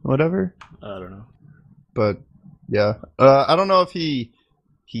 whatever. I don't know. But yeah, I don't know if he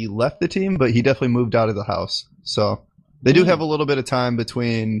left the team, but he definitely moved out of the house. So they do have a little bit of time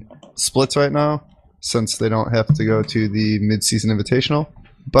between splits right now, since they don't have to go to the mid-season invitational.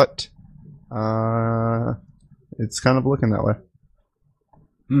 But it's kind of looking that way.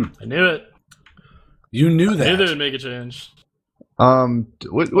 I knew it. You knew I knew they that. would make a change.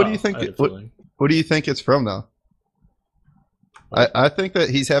 What do you think? I had a What feeling. do you think it's from though? I think that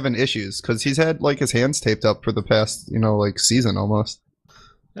he's having issues because he's had like his hands taped up for the past like season almost.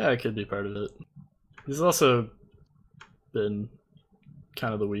 Yeah, it could be part of it. He's also been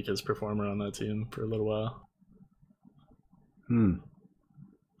kind of the weakest performer on that team for a little while. In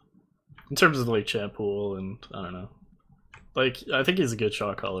terms of like champ pool, and I don't know. Like, I think he's a good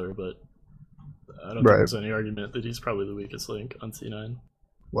shot caller, but I don't think Right. there's any argument that he's probably the weakest link on C9.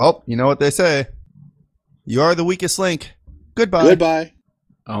 Well, you know what they say. You are the weakest link. Goodbye. Goodbye.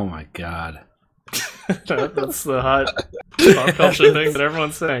 Oh my god. That's the hot pop culture thing that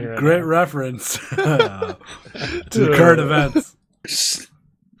everyone's saying right Great now. reference to current events.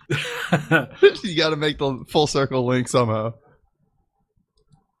 You got to make the full circle link somehow.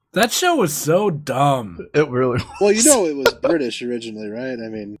 That show was so dumb. It really. Well, it was British originally, right? I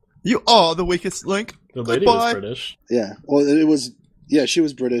mean, You are the weakest link. The lady Goodbye. was British. yeah. Well, it was. Yeah, she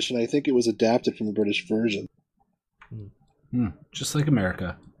was British, and I think it was adapted from the British version. Just like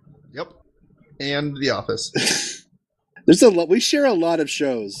America. Yep. And The Office. There's a lot. We share a lot of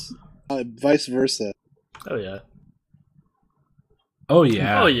shows. Vice versa. Oh, yeah. Oh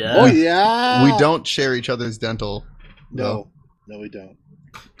yeah. Oh, yeah. Oh yeah. We don't share each other's dental. No, we don't.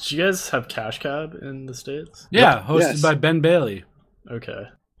 Did you guys have Cash Cab in the States? Yeah, hosted Yes. by Ben Bailey. Okay.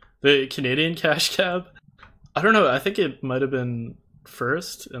 The Canadian Cash Cab? I don't know. I think it might have been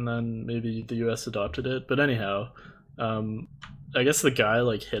first, and then maybe the US adopted it. But anyhow, I guess the guy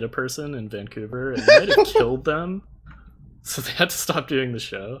like hit a person in Vancouver and might have killed them, so they had to stop doing the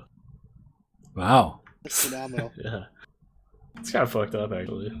show. Wow. That's phenomenal. Yeah, it's kind of fucked up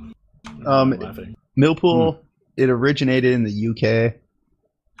actually. Um, I'm laughing. Millpool, it originated in the UK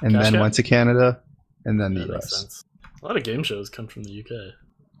and Cash then Cab? went to Canada and then That the makes US. sense. A lot of game shows come from the UK.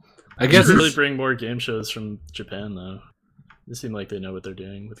 I They guess should really it's, bring more game shows from Japan though. They seem like they know what they're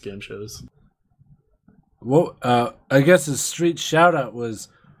doing with game shows. well, I guess his street shout out was,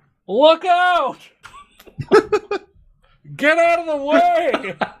 "Look out! Get out of the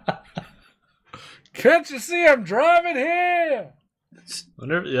way! Can't you see I'm driving here?"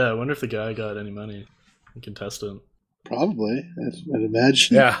 I wonder if the guy got any money. A contestant. Probably, I'd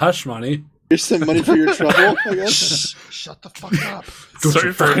imagine. Yeah, hush money. Here's some money for your trouble, I guess. Shut the fuck up. Don't Sorry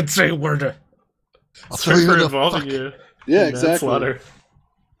you for- fucking say a word. I'll throw Sorry you for in the involving fuck- you. Yeah, in exactly. manslaughter.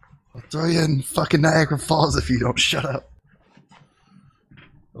 I'll throw you in fucking Niagara Falls if you don't shut up.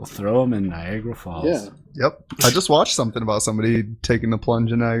 We'll throw him in Niagara Falls. Yeah. Yep. I just watched something about somebody taking the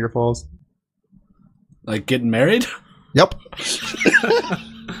plunge in Niagara Falls. Like getting married? Yep.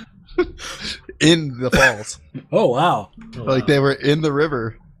 In the falls. Oh, wow. Oh, Like wow. they were in the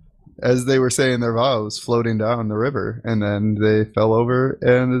river as they were saying their vows, floating down the river, and then they fell over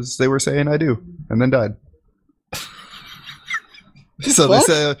and as they were saying I do, and then died. So they What?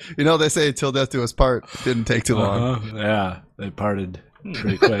 say, they say till death do us part. Didn't take too long. Uh-huh. Yeah, they parted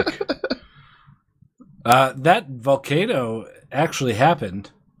pretty quick. That volcano actually happened.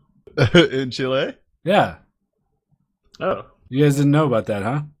 In Chile? Yeah. Oh. You guys didn't know about that,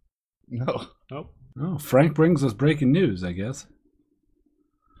 huh? No. Nope. Oh, Frank brings us breaking news, I guess.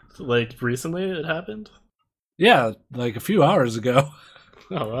 Like recently it happened? Yeah, like a few hours ago,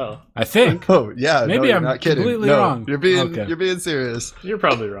 Oh wow. I think. Oh yeah, Maybe you're I'm not kidding. completely No, wrong. You're being Okay. serious. You're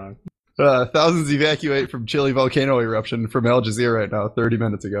probably wrong. Thousands evacuate from Chile volcano eruption from Al Jazeera right now, 30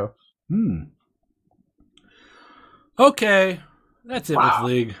 minutes ago. Okay, that's it with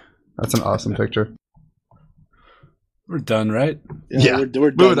League. That's an awesome picture. We're done, right? Yeah.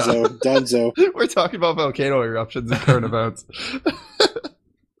 We're Moving donezo. Donezo. We're talking about volcano eruptions and current events.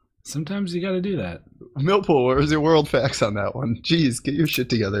 Sometimes you got to do that. Millpool, where's your world facts on that one? Jeez, get your shit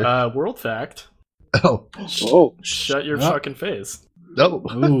together. World fact. Oh, Oh, Shut your Oh. fucking face. no.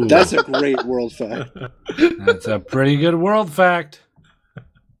 Ooh, that's a great world fact. that's a pretty good world fact.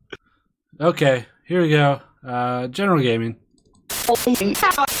 Okay, here we go. General gaming.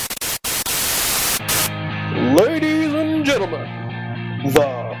 Ladies and gentlemen,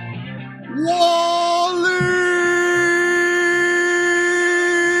 the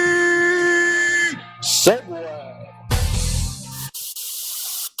Segway.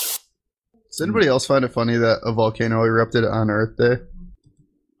 Does anybody else find it funny that a volcano erupted on Earth Day?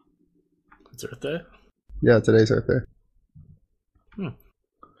 It's Earth Day? Yeah, today's Earth Day.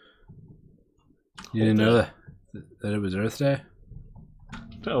 You didn't know that it was Earth Day?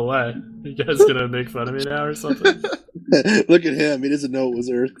 Oh, why? You guys gonna make fun of me now or something? Look at him. He doesn't know it was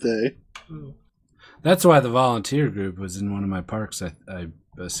Earth Day. That's why the volunteer group was in one of my parks, I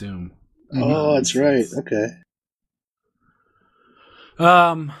assume. Oh, that's right. Okay.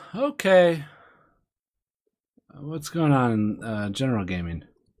 Okay. What's going on in general gaming?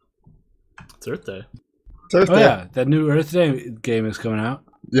 It's Earth Day. It's Earth Oh, Day. yeah, that new Earth Day game is coming out.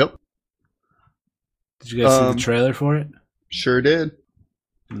 Yep. Did you guys see the trailer for it? Sure did.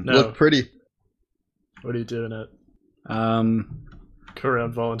 No. Looked pretty. What are you doing it? Go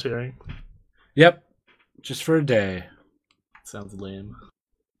around volunteering? Yep. Just for a day. Sounds lame.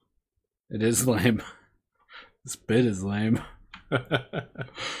 It is lame. This bit is lame.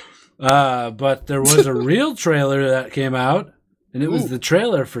 But there was a real trailer that came out, and it was the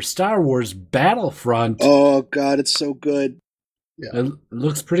trailer for Star Wars Battlefront. Oh, God, it's so good. It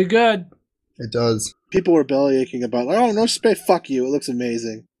looks pretty good. It does. People were bellyaching about, like, oh, no space. Fuck you. It looks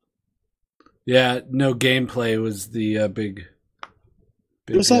amazing. Yeah, no gameplay was the big.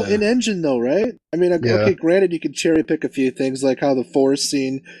 It was all in-engine, though, right? I mean, okay, granted, you can cherry-pick a few things, like how the force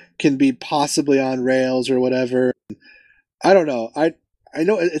scene can be possibly on rails or whatever. I don't know. I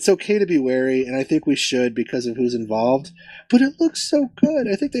know it's okay to be wary, and I think we should because of who's involved, but it looks so good.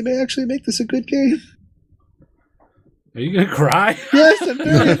 I think they may actually make this a good game. Are you going to cry? Yes, I'm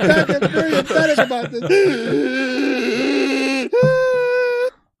very emphatic about this.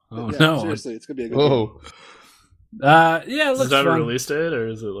 Oh, Yeah, no. seriously, it's going to be a good Whoa. Yeah, it Does looks it have a fun. release date, or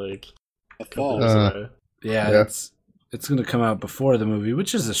is it like game. a couple Fall. years away? Yeah, Yeah. it's going to come out before the movie,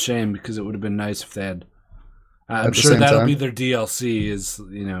 which is a shame because it would have been nice if they had. I'm At the sure same that'll time? be their DLC. Is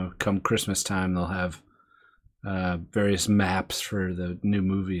come Christmas time they'll have various maps for the new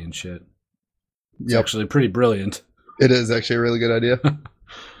movie and shit. It's Yep. actually pretty brilliant. It is actually a really good idea.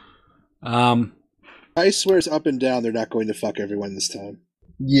 Dice swears up and down they're not going to fuck everyone this time.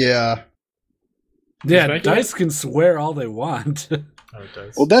 Yeah. Yeah, Dice can swear all they want. Oh, it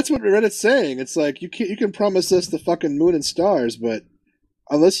does. Well, that's what Reddit's saying. It's like you can promise us the fucking moon and stars, but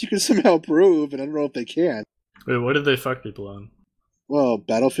unless you can somehow prove, and I don't know if they can. Wait, what did they fuck people on? Well,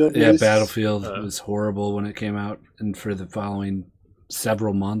 Battlefield. Yeah, released? Battlefield was horrible when it came out, and for the following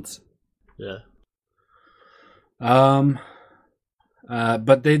several months. Yeah. But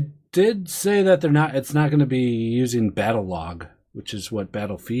they did say that it's not going to be using Battlelog, which is what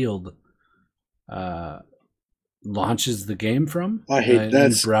Battlefield launches the game from. I hate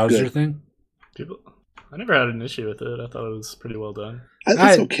that browser good. thing. I never had an issue with it. I thought it was pretty well done.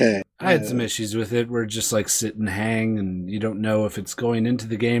 It's okay. I had some issues with it where just like sit and hang, and you don't know if it's going into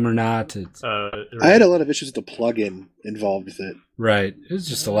the game or not. I had a lot of issues with the plugin involved with it. Right. It was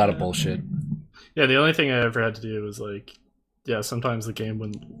just a lot of bullshit. Yeah, the only thing I ever had to do was like, sometimes the game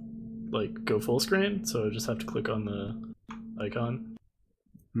wouldn't like go full screen, so I just have to click on the icon.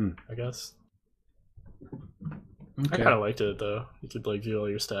 I guess. Okay. I kind of liked it though. You could like view all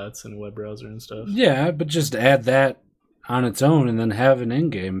your stats in a web browser and stuff. Yeah, but just add that on its own and then have an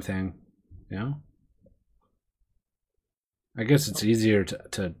in-game thing. You know? I guess it's easier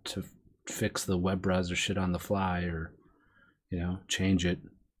to fix the web browser shit on the fly or, change it.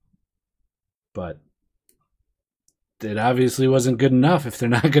 But it obviously wasn't good enough if they're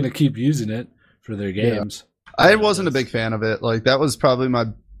not going to keep using it for their games. Yeah. I wasn't a big fan of it. Like, that was probably my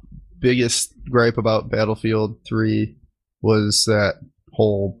biggest gripe about Battlefield 3 was that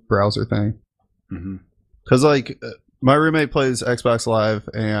whole browser thing. Because, like, my roommate plays Xbox Live,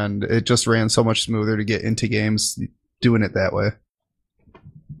 and it just ran so much smoother to get into games doing it that way.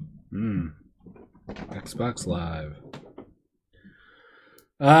 Xbox Live.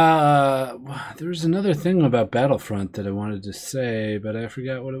 There's another thing about Battlefront that I wanted to say, but I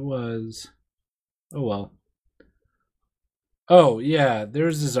forgot what it was. Oh, well. Oh, yeah,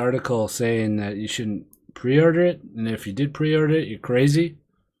 there's this article saying that you shouldn't pre-order it, and if you did pre-order it, you're crazy.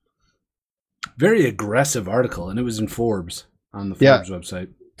 Very aggressive article, and it was in Forbes, on the Forbes website.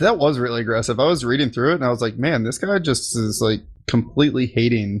 That was really aggressive. I was reading through it, and I was like, man, this guy just is, like, completely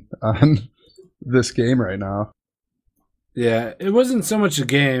hating on this game right now. Yeah, it wasn't so much a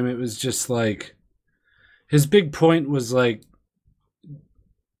game, it was just, like, his big point was, like,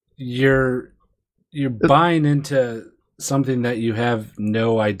 you're buying into something that you have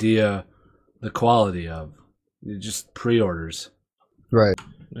no idea the quality of. You're just pre-orders. Right.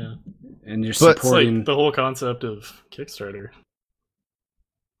 Yeah. And you're But supporting... it's like the whole concept of Kickstarter.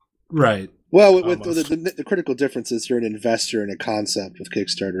 Right. Well, the critical difference is you're an investor in a concept with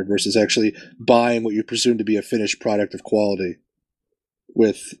Kickstarter versus actually buying what you presume to be a finished product of quality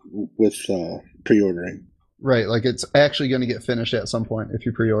with pre-ordering. Right, like it's actually going to get finished at some point if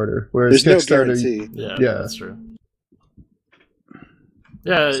you pre-order. Whereas There's no Kickstarter, guarantee. Yeah, that's true.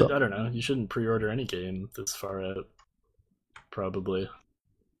 Yeah, so, I don't know. You shouldn't pre-order any game this far out. Probably.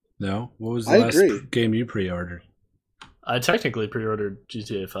 No? What was the last game you pre-ordered? I technically pre-ordered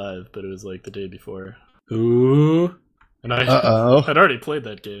GTA 5, but it was like the day before. Ooh. And I'd already played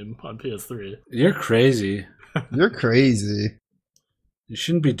that game on PS3. You're crazy. You're crazy. You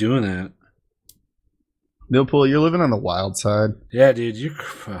shouldn't be doing that. Millpool, you're living on the wild side. Yeah, dude,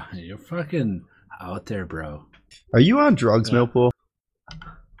 you're fucking out there, bro. Are you on drugs, Millpool?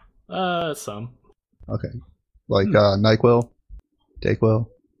 Some. Okay. Like NyQuil? Dayquil?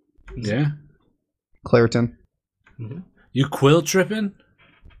 Yeah. Claritin? Mm-hmm. You quill tripping?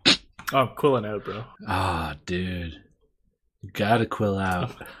 Oh, I'm quilling out, bro. Ah, dude. You gotta quill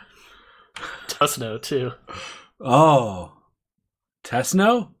out. Tusno, too. Oh.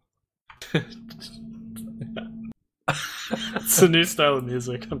 Tesno? It's a new style of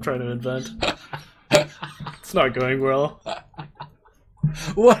music I'm trying to invent. It's not going well.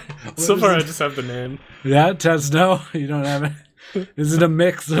 What So far, I just have the name. Yeah, Tesno? You don't have it? Is it a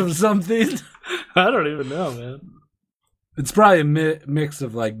mix of something? I don't even know, man. It's probably a mix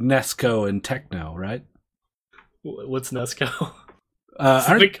of like Nesco and Techno, right? What's Nesco? Is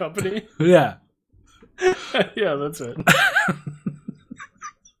it a company? Yeah. Yeah, that's it.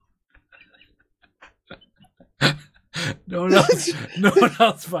 No one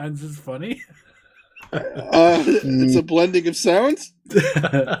else finds this funny. It's a blending of sounds.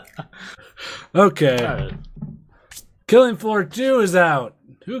 Okay. Right. Killing Floor 2 is out.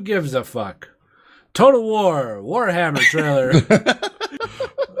 Who gives a fuck? Total War, Warhammer trailer.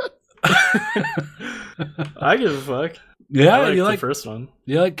 I give a fuck. Yeah, I you like the first one.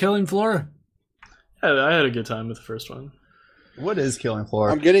 You like Killing Floor? Yeah, I had a good time with the first one. What is Killing Floor?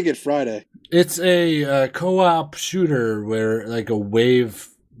 I'm getting it Friday. It's a co-op shooter where like a wave.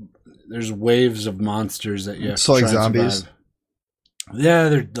 There's waves of monsters that you have So to like try and zombies? survive. Yeah,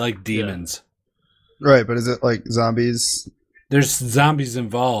 they're like demons. Right, but is it like zombies? There's zombies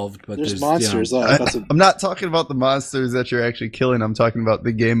involved, but There's there's monsters. Oh, that's a, I'm not talking about the monsters that you're actually killing. I'm talking about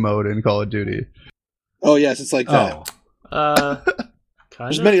the game mode in Call of Duty. oh yes, it's like that. Oh, Kind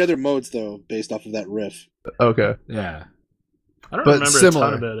There's of. many other modes though, based off of that riff. Okay. yeah. I don't but remember a similar.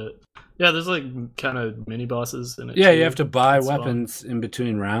 ton about it. Yeah, there's like kind of mini bosses in it. Yeah, too. you have to buy That's fun. weapons in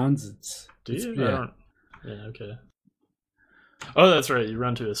between rounds. Do you? yeah. I don't. Yeah. Okay. Oh, that's right. You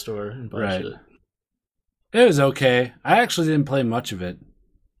run to a store and buy Right. shit. It was okay. I actually didn't play much of it.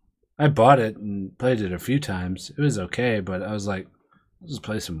 I bought it and played it a few times. It was okay, but I was like, let's just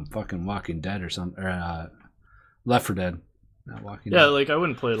play some fucking Walking Dead or something, or Left 4 Dead, not Walking Yeah, Dead. like I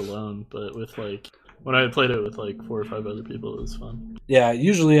wouldn't play it alone, but with like when I played it with like 4 or 5 other people, it was fun. Yeah,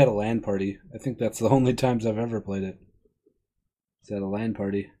 usually at a LAN party. I think that's the only times I've ever played it. It's at a LAN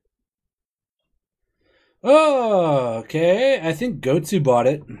party. Oh, okay. I think Gotsu bought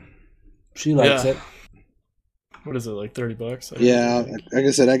it. She likes Yeah. it. What is it, like $30? Yeah, like I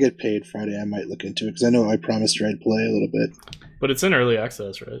said, I get paid Friday. I might look into it because I know I promised her I'd play a little bit. But it's in early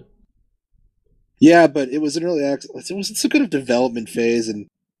access, right? Yeah, but it was an early access. It wasn't so good of development phase, and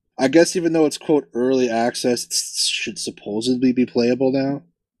I guess even though it's quote early access, it should supposedly be playable now.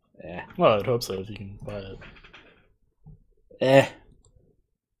 Eh. Well, I'd hope so if you can buy it.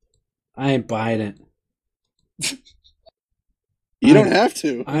 I ain't buying it. You don't have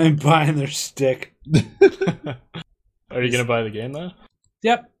to. I ain't buying their stick. Are you gonna buy the game though?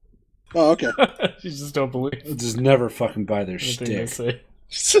 Yep. Oh, okay. You just don't believe I'll just never fucking buy their anything they stick.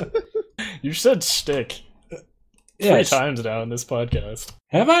 say. You said stick Yeah, 3 times now in this podcast.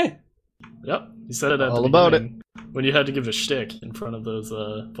 have I? Yep, you said it at All the about beginning when you had to give a shtick in front of those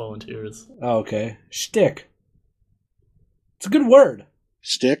volunteers. Oh, okay. Shtick. It's a good word.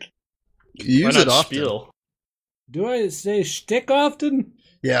 Stick. You Why use not it often. spiel? Do I say shtick often?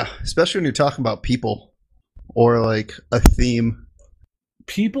 Yeah, especially when you're talking about people or like a theme.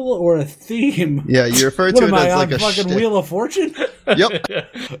 People or a theme? Yeah, you refer What to am it I as on like a fucking shtick. Wheel of Fortune? Yep.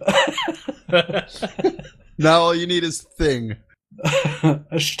 Now all you need is thing.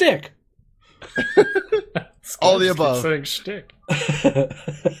 A shtick. All the Just keep above. saying shtick.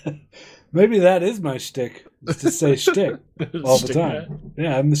 Maybe that is my shtick. Is to say shtick all the Shtick time. guy.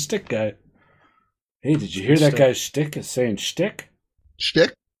 Yeah, I'm the stick guy. Hey, did you hear that Shtick. guy's shtick is saying shtick?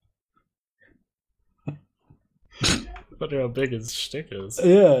 Shtick? Wonder how big his shtick is.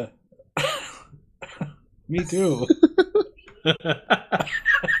 Yeah. Me too.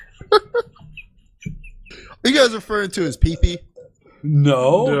 Are you guys referring to as pee-pee?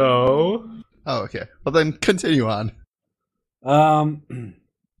 No. No. Oh, okay. Well, then continue on.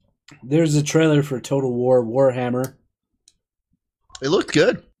 There's a trailer for Total War Warhammer. It looked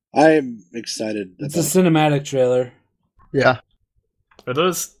good. I am excited. It's a about cinematic trailer. Yeah. Are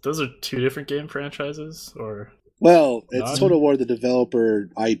those are 2 different game franchises, or Well, it's Not- Total War, the developer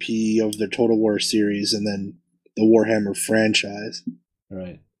IP of the Total War series, and then the Warhammer franchise.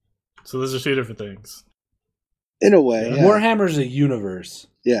 Right. so those are 2 different things, In a way, Yeah. yeah. Warhammer's a universe.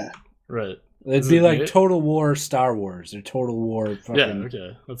 Yeah. right? It'd Is be it like made- Total War Star Wars or Total War fucking... Yeah,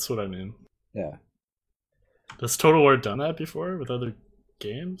 okay, that's what I mean. Yeah. Has Total War done that before with other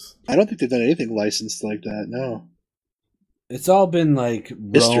games? I don't think they've done anything licensed like that, no. It's all been like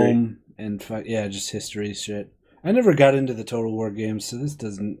History. Rome and yeah, just history shit. I never got into the Total War games, so this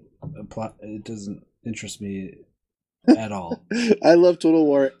doesn't apply. It doesn't interest me at all. I love Total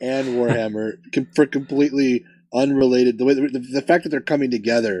War and Warhammer for completely unrelated. The fact that they're coming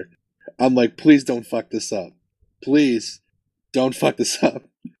together, I'm like, please don't fuck this up. Please don't fuck this up.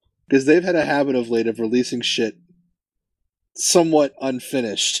 Because they've had a habit of late of releasing shit somewhat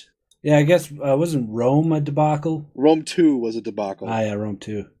unfinished. Yeah, I guess wasn't Rome a debacle? Rome 2 was a debacle. Ah, yeah, Rome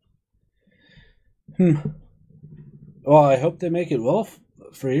 2. Well, I hope they make it well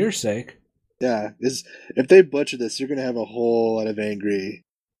for your sake. Yeah, if they butcher this, you're going to have a whole lot of angry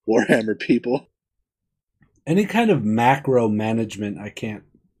Warhammer people. Any kind of macro management I can't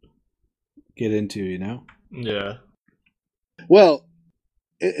get into, you know? Yeah. Well,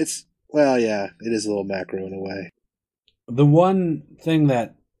 yeah, it is a little macro in a way. The one thing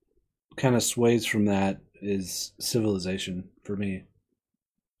that kind of sways from that is Civilization for me.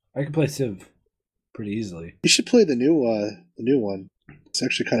 I can play Civ pretty easily. You should play the new one. It's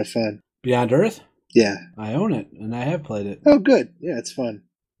actually kind of fun. Beyond Earth? Yeah. I own it, and I have played it. Oh, good. Yeah, it's fun.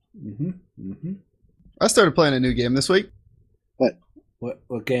 I started playing a new game this week.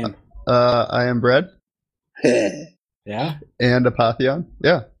 What game? I Am Bread. Yeah, Yeah? and Apotheon.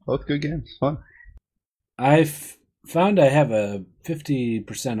 Yeah, both good games. Fun. I've found I have a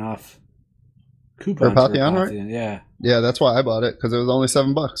 50% off coupon For Apotheon, right? Yeah. Yeah, that's why I bought it, because it was only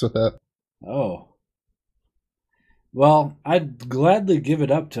 $7 with that. Oh. Well, I'd gladly give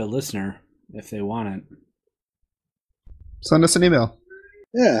it up to a listener if they want it. Send us an email.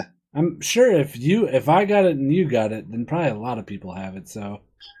 Yeah. I'm sure if I got it and you got it, then probably a lot of people have it, so.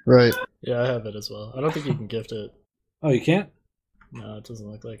 Right. Yeah, I have it as well. I don't think you can gift it. Oh, you can't? No, it doesn't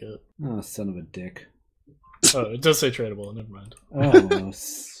look like it. Oh, son of a dick. Oh, it does say tradable. Never mind. Oh,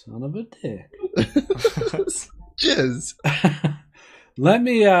 son of a dick. Jizz. Let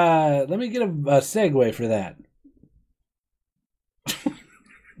me get a segue for that.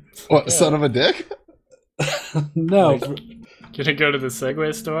 What, Yeah. son of a dick? No. Can I go to the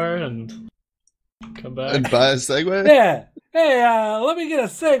Segway store and come back? And buy a Segway? Yeah. Hey, let me get a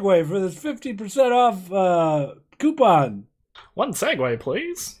segue for this 50% off coupon. One Segway,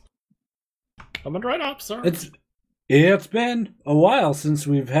 please. Coming right up, sir. It's been a while since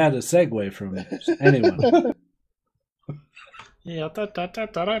we've had a segue from anyone. Yeah, da da da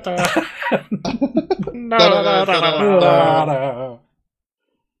da da da. Da-da-da-da-da.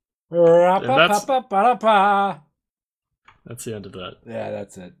 Ra-pa-pa-pa-pa-pa. That's the end of that. Yeah,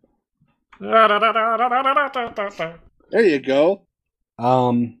 that's it. There you go.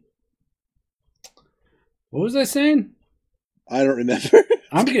 What was I saying? I don't remember.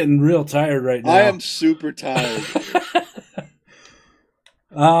 I'm getting real tired right now. I am super tired.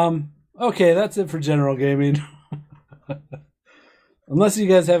 Okay, that's it for general gaming. Unless you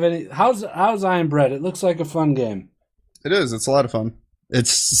guys have any, how's Iron Bread? It looks like a fun game. It is. It's a lot of fun.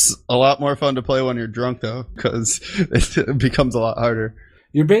 It's a lot more fun to play when you're drunk, though, because it becomes a lot harder.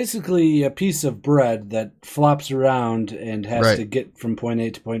 You're basically a piece of bread that flops around and has Right. to get from point A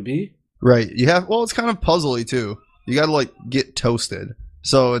to point B. Right. Well, it's kind of puzzly, too. You got to, like, get toasted.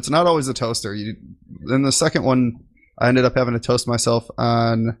 So it's not always a toaster. In the second one, I ended up having to toast myself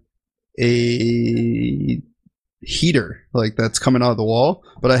on a heater, like, that's coming out of the wall,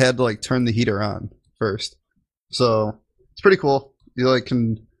 but I had to, like, turn the heater on first. So it's pretty cool. You, like,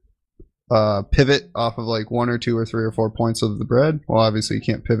 can pivot off of, like, 1 or 2 or 3 or 4 points of the bread. Well, obviously you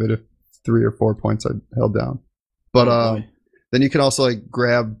can't pivot if 3 or 4 points are held down. But Oh, boy. then you can also, like,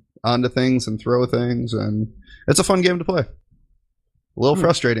 grab onto things and throw things, and it's a fun game to play. A little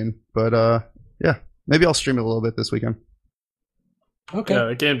frustrating, but yeah, maybe I'll stream it a little bit this weekend. Okay. Yeah,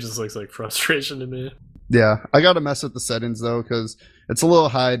 the game just looks like frustration to me. Yeah, I got to mess with the settings though, because it's a little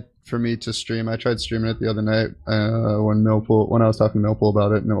high for me to stream. I tried streaming it the other night when I was talking to Millpool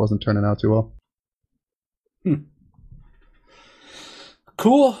about it, and it wasn't turning out too well.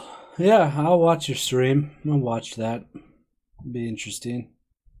 Cool. Yeah, I'll watch your stream. I'll watch that. Be interesting.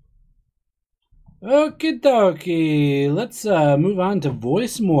 Okie dokie. Let's move on to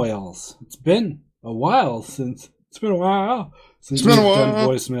voicemails. It's been a while since we've done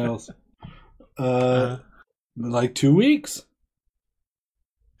voicemails. Like 2 weeks.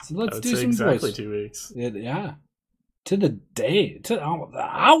 So let's do some exactly voice. 2 weeks. Yeah. To the day. To the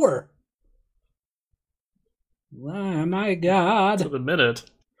hour. Oh my To god. the minute.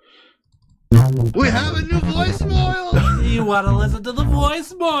 We have a new voicemail. You want to listen to the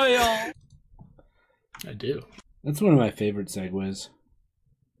voicemail? I do. That's one of my favorite segues.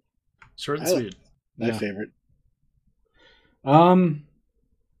 Short and I like- sweet. My Yeah. favorite.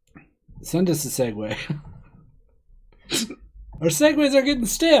 Send us a segue. Our segues are getting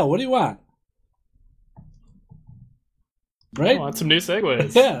stale. What do you want? Right? I want some new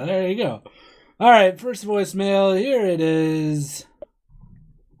segues. Yeah, there you go. All right, first voicemail. Here it is.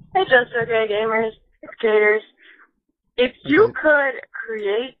 Hey, Just Okay Gamers, skaters. If you could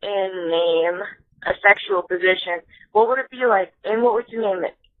create and name a sexual position, what would it be like, and what would you name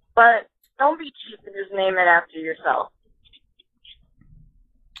it? But don't be cheap and just name it after yourself.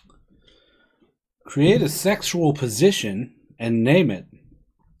 Create a sexual position and name it.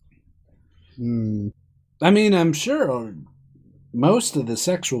 I mean, I'm sure most of the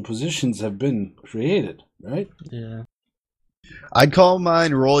sexual positions have been created, right? Yeah. I'd call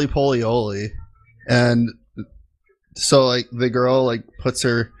mine Roly Poly Oly, and so like the girl like puts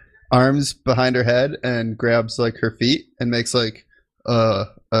her arms behind her head and grabs like her feet and makes like a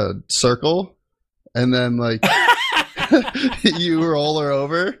circle, and then like you roll her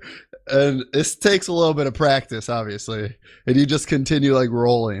over, and this takes a little bit of practice, obviously, and you just continue like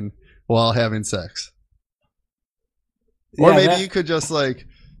rolling while having sex. Or Yeah, maybe that- you could just like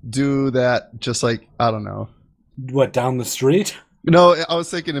do that, just like I don't know. What, down the street? No, I was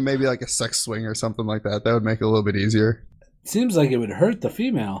thinking of maybe like a sex swing or something like that. That would make it a little bit easier. Seems like it would hurt the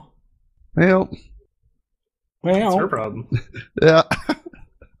female. Well, That's her problem. Yeah.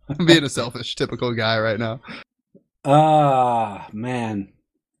 I'm being a selfish, typical guy right now. Man.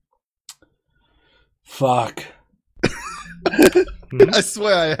 Fuck. I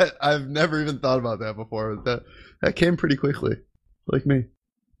swear I've never even thought about that before. That came pretty quickly. Like me.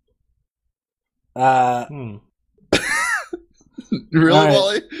 Really, right.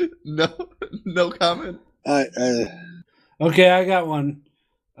 Wally? No comment? Okay, I got one.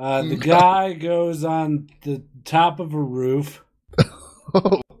 The guy goes on the top of a roof.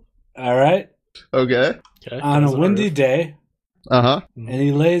 Oh, All right? okay. On a windy day. Uh-huh. And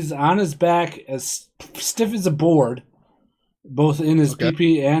he lays on his back as stiff as a board, both in his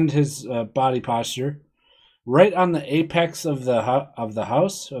pee-pee and his body posture, right on the apex of the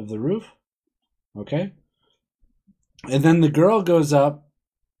house, of the roof. Okay? And then the girl goes up,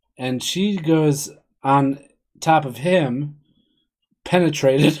 and she goes on top of him,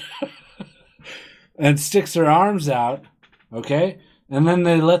 penetrated, and sticks her arms out. Okay? And then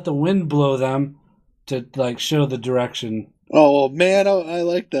they let the wind blow them to, like, show the direction. Oh, man, I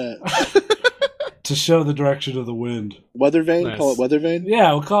like that. To show the direction of the wind. Weather vane? Nice. Call it weather vane?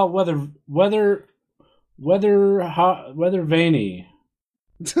 Yeah, we'll call it weather vaney.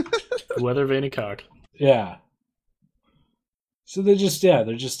 Weather veiny cock. Yeah. So they're just a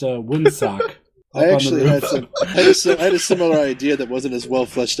windsock. I actually had a similar idea that wasn't as well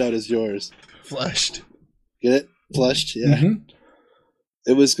fleshed out as yours. Fleshed. Get it? Fleshed? Yeah. Mm-hmm.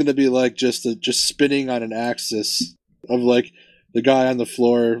 It was going to be like just spinning on an axis of like the guy on the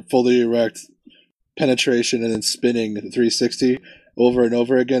floor, fully erect, penetration, and then spinning 360 over and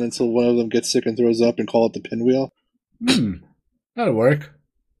over again until one of them gets sick and throws up, and call it the pinwheel. That'll work.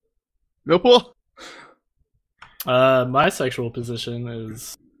 Nope. Well. My sexual position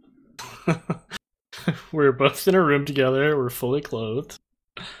is we're both in a room together. We're fully clothed,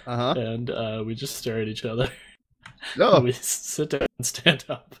 and we just stare at each other. No. We sit down and stand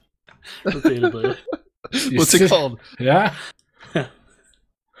up repeatedly. What's it called? Yeah.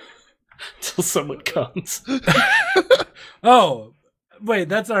 Till someone comes. Oh, wait,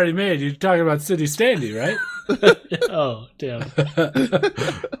 that's already made. You're talking about City Standy, right? Oh, damn.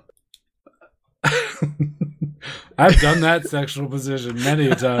 I've done that sexual position many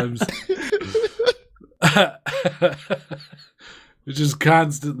times. You just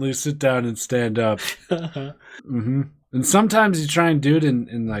constantly sit down and stand up. Mm-hmm. And sometimes you try and do it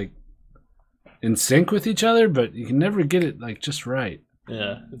in sync with each other, but you can never get it like just right.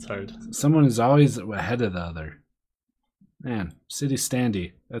 Yeah, it's hard. Someone is always ahead of the other. Man, City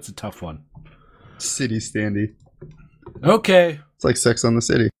Standy, that's a tough one. City Standy. Okay. It's like Sex on the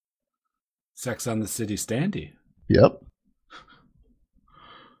City. Sex on the City Standy. Yep.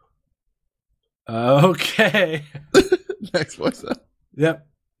 Okay. Next voice. Yep.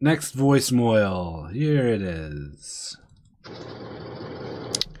 Next voicemail. Here it is.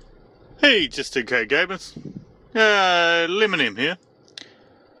 Hey, just okay, gamers. Limonim here.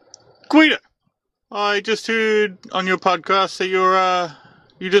 Guido, I just heard on your podcast that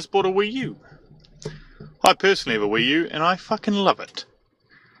you just bought a Wii U. I personally have a Wii U, and I fucking love it.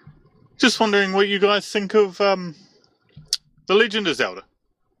 Just wondering what you guys think of The Legend of Zelda.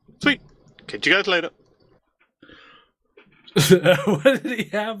 Sweet. Catch you guys later. What did he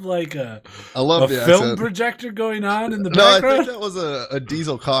have? Like a film accent. Projector going on in the background? No, I think that was a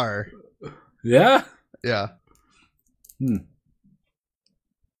diesel car. Yeah? Yeah.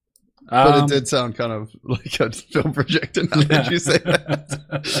 But it did sound kind of like a film projector now that you say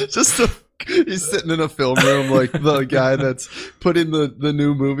that. He's sitting in a film room like the guy that's putting the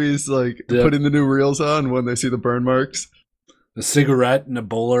new movies, putting the new reels on when they see the burn marks. A cigarette and a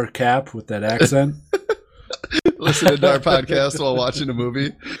bowler cap with that accent. Listening to our podcast while watching a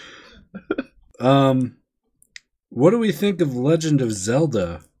movie. What do we think of Legend of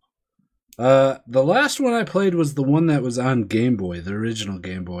Zelda? The last one I played was the one that was on Game Boy, the original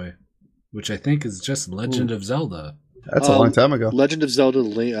Game Boy, which I think is just Legend of Zelda. That's a long time ago. Legend of Zelda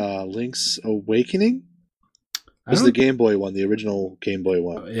Link's Awakening? Was the Game Boy one, the original Game Boy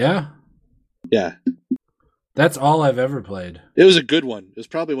one. Yeah? Yeah. That's all I've ever played. It was a good one. It was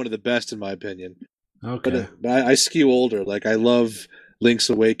probably one of the best in my opinion. Okay. But I skew older. Like, I love Link's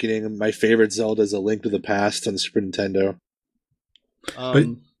Awakening. My favorite Zelda is A Link to the Past on the Super Nintendo.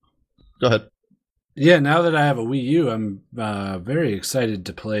 Go ahead. Yeah, now that I have a Wii U, I'm very excited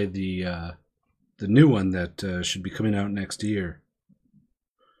to play the new one that should be coming out next year.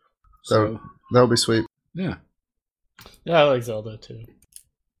 So that'll be sweet. Yeah. Yeah, I like Zelda too.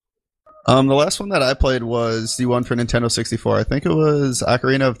 The last one that I played was the one for Nintendo 64. I think it was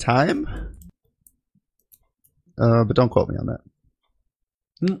Ocarina of Time. But don't quote me on that.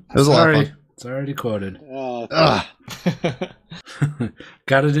 It was a lot of fun. It's already quoted. Oh,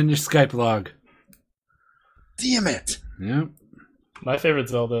 Got it in your Skype log. Damn it. Yep. My favorite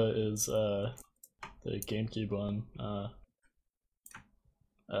Zelda is the GameCube one.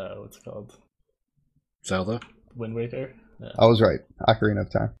 What's it called? Zelda. Wind Waker. Yeah. I was right. Ocarina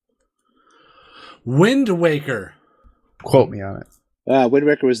of Time. Wind Waker. Quote me on it. Wind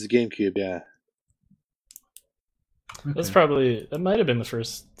Waker was the GameCube, yeah. That's probably, that might have been the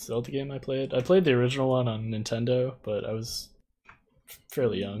first Zelda game I played. I played the original one on Nintendo, but I was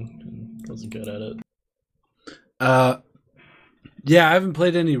fairly young and wasn't good at it. Yeah, I haven't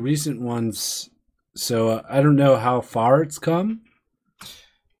played any recent ones, so I don't know how far it's come.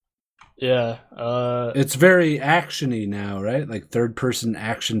 Yeah. It's very action-y now, right? Like third-person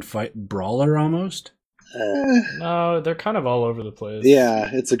action fight brawler almost? No, they're kind of all over the place.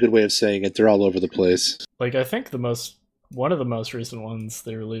 Yeah, it's a good way of saying it. They're all over the place. Like, I think one of the most recent ones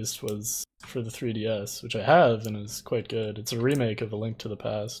they released was for the 3DS, which I have and is quite good. It's a remake of A Link to the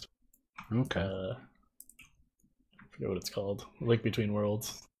Past. Okay. I forget what it's called. A Link Between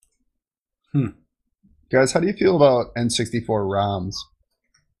Worlds. Guys, how do you feel about N64 ROMs?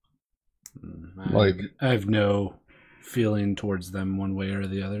 I have no feeling towards them one way or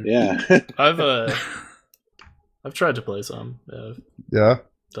the other. Yeah. I've tried to play some. Yeah. Yeah?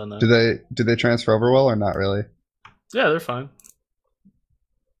 Done that. Do they transfer over well or not really? Yeah, they're fine.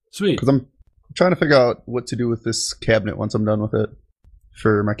 Sweet. Because I'm trying to figure out what to do with this cabinet once I'm done with it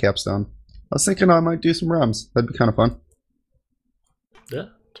for my capstone. I was thinking I might do some ROMs. That'd be kind of fun. Yeah.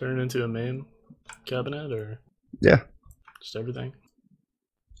 Turn it into a main cabinet or Yeah. just everything.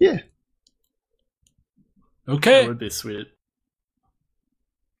 Yeah. Okay. That would be sweet.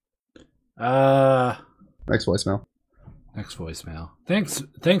 Next voicemail. Next voicemail.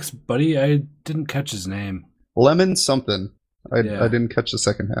 Thanks, buddy. I didn't catch his name. Lemon something. I Yeah. didn't catch the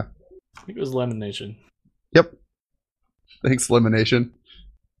second half. I think it was Lemon Nation. Yep. Thanks, Lemonation.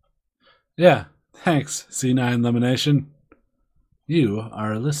 Yeah. Thanks, C9 Lemonation. You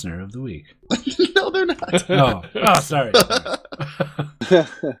are a listener of the week. No, they're not. Oh, sorry. All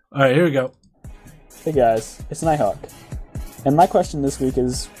right, here we go. Hey guys, it's Nighthawk. And my question this week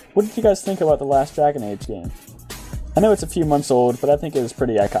is, what did you guys think about the last Dragon Age game? I know it's a few months old, but I think it was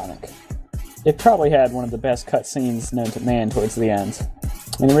pretty iconic. It probably had one of the best cutscenes known to man towards the end.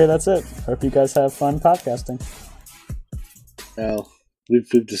 Anyway, that's it. Hope you guys have fun podcasting. Well, we've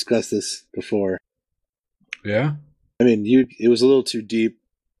discussed this before. Yeah? I mean, it was a little too deep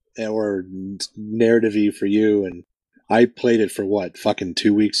or narrative-y for you, and I played it for what, fucking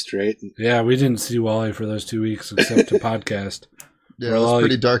 2 weeks straight? Yeah, we didn't see Wally for those 2 weeks except to podcast. Yeah, it was a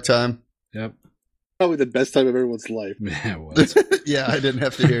pretty dark time. Yep. Probably the best time of everyone's life. Yeah, it was. Yeah, I didn't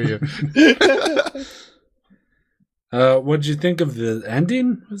have to hear you. What'd you think of the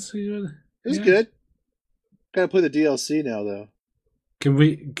ending? It was good. Gotta play the DLC now, though.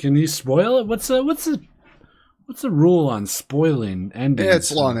 Can you spoil it? What's the rule on spoiling endings? Yeah,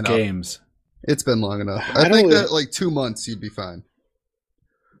 it's long enough. Games. It's been long enough. I think that like 2 months you'd be fine.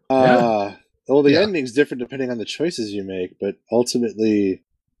 Well, the ending's different depending on the choices you make, but ultimately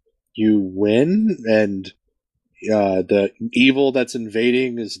you win, and the evil that's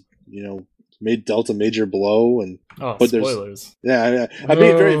invading is, dealt a major blow, and spoilers. I'm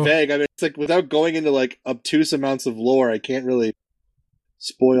being very vague. I mean, it's like without going into like obtuse amounts of lore, I can't really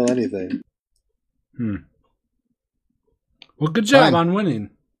spoil anything. Well, good job on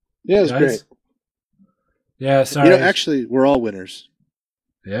winning. Yeah, it was great. Yeah, sorry. Actually, we're all winners.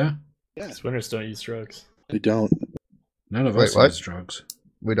 Yeah? Yeah. Because winners don't use drugs. We don't. None of us use drugs.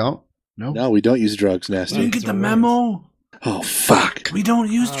 We don't? Nope. No, we don't use drugs, Nasty. You didn't get the memo? Oh, fuck. We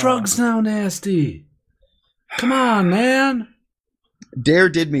don't use drugs now, Nasty. Come on, man. Dare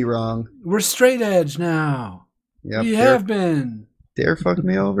did me wrong. We're straight edge now. Yep, we have been. Dare fucked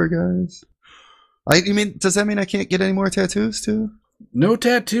me over, guys. Does that mean I can't get any more tattoos, too? No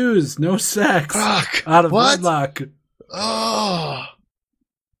tattoos, no sex. Fuck. Out of What? wedlock. Oh.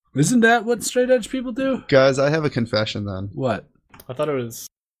 Isn't that what straight edge people do? Guys, I have a confession then. What? I thought it was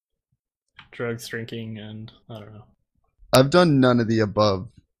drugs, drinking, and I don't know. I've done none of the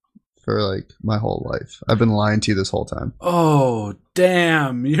above for like my whole life. I've been lying to you this whole time. Oh,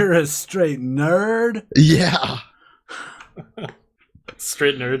 damn. You're a straight nerd? Yeah.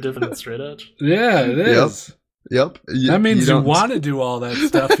 Straight nerd, different than straight edge? Yeah, it is. Yep. That means you want to do all that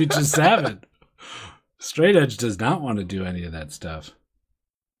stuff. You just haven't. Straight edge does not want to do any of that stuff.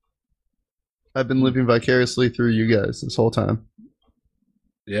 I've been living vicariously through you guys this whole time.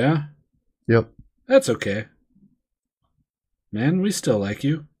 Yeah? Yep. That's okay. Man, we still like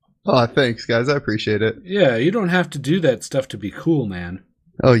you. Oh, thanks, guys. I appreciate it. Yeah, you don't have to do that stuff to be cool, man.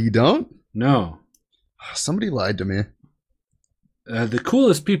 Oh, you don't? No. Somebody lied to me. The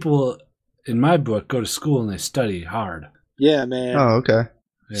coolest people in my book go to school and they study hard. Yeah, man. Oh, okay.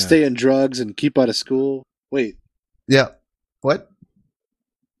 Yeah. Stay in drugs and keep out of school. Wait. Yeah. What?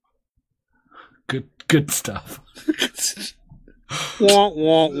 Good stuff. Wah,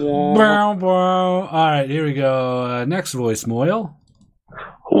 wah, wah. Bow, bow. All right, here we go. Next voicemail.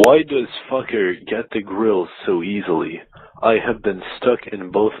 Why does fucker get the grills so easily? I have been stuck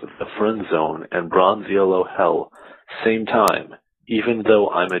in both the friend zone and bronze yellow hell same time, even though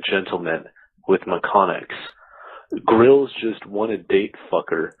I'm a gentleman with mechanics. Grills just want to date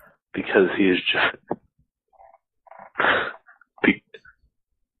fucker because he is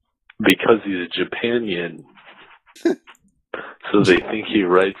because he's Japanian. So they think he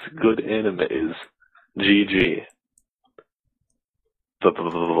writes good animes. GG.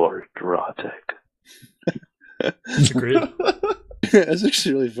 Vortic. Agreed. That's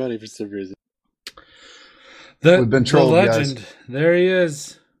actually really funny for some reason. We've been trolled, the legend. guys. There he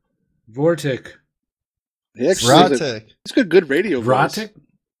is. Vortic. He actually Vratic. It's got good radio voice. Vratic?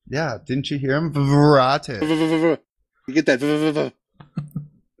 Yeah, didn't you hear him? Vratic. You get that?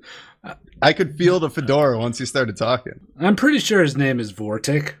 I could feel the fedora once he started talking. I'm pretty sure his name is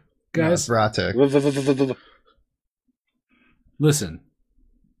Vortic, guys. Yeah, Vratic. Listen,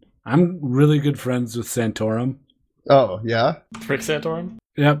 I'm really good friends with Santorum. Oh, yeah? Rick Santorum?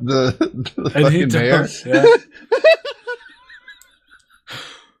 Yep. The fucking mayor? Yeah.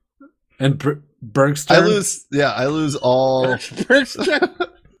 And Bergstern. I lose all. Bergstern.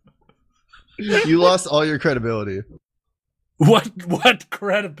 You lost all your credibility. What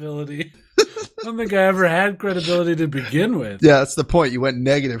credibility? I don't think I ever had credibility to begin with. Yeah, that's the point. You went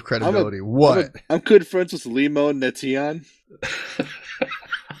negative credibility. I'm good friends with Limo and Netian.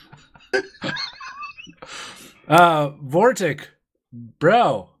 Vortic,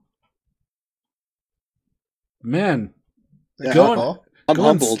 bro. Man. Yeah, I'm going,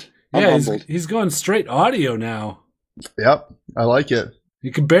 humbled. I'm humbled. He's going straight audio now. Yep, I like it.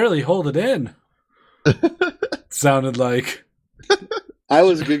 You can barely hold it in. Sounded like. I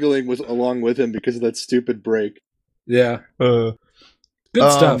was giggling along with him because of that stupid break. Yeah. Good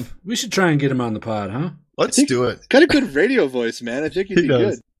stuff. We should try and get him on the pod, huh? Let's do it. Got a good radio voice, man. I think he'd be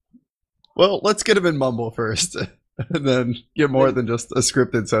good. Well, let's get him in Mumble first, and then get more than just a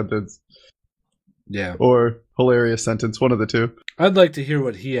scripted sentence. Yeah. Or hilarious sentence, one of the two. I'd like to hear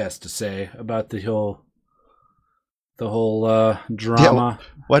what he has to say about the whole drama. Yeah,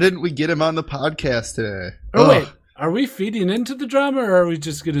 why didn't we get him on the podcast today? Oh, wait. Are we feeding into the drama, or are we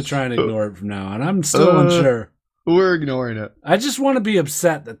just going to try and ignore it from now on? I'm still unsure. We're ignoring it. I just want to be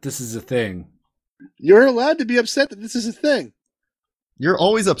upset that this is a thing. You're allowed to be upset that this is a thing. You're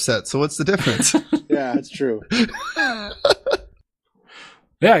always upset, so what's the difference? Yeah, that's true. Yeah,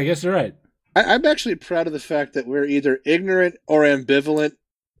 I guess you're right. I'm actually proud of the fact that we're either ignorant or ambivalent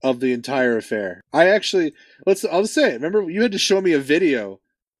of the entire affair. I'll just say it. Remember, you had to show me a video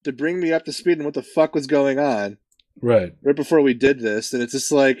to bring me up to speed on what the fuck was going on. Right before we did this, and it's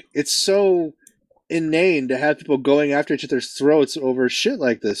just like, it's so inane to have people going after each other's throats over shit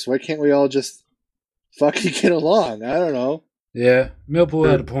like this. Why can't we all just fucking get along? I don't know. Yeah, Millpool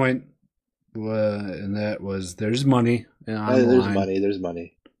had a point, and that was there's money online. There's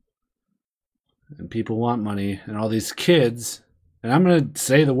money. And people want money, and all these kids, and I'm going to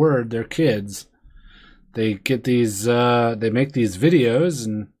say the word, they're kids. They get these, they make these videos,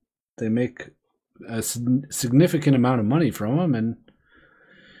 and they make a significant amount of money from them, and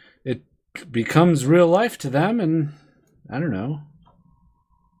it becomes real life to them, and I don't know.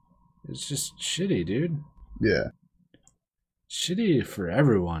 It's just shitty, dude. Yeah. Shitty for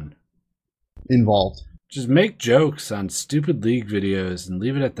everyone involved. Just make jokes on stupid League videos and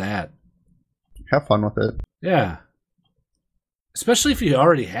leave it at that. Have fun with it. Yeah. Especially if you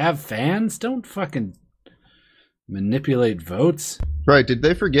already have fans. Don't fucking manipulate votes. Right. Did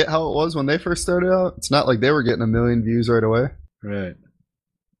they forget how it was when they first started out? It's not like they were getting 1 million views right away. Right.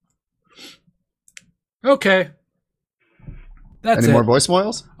 Okay. That's Any more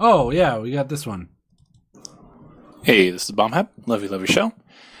voicemails? Oh, yeah. We got this one. Hey, this is Bombhead. Love your show.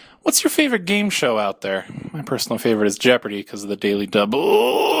 What's your favorite game show out there? My personal favorite is Jeopardy because of the daily double.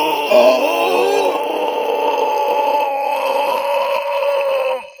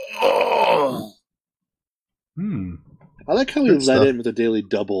 I like how he let in with a daily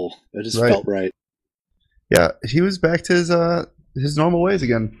double. It just felt right. Yeah, he was back to his normal ways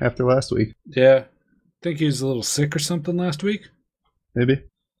again after last week. Yeah. I think he was a little sick or something last week. Maybe.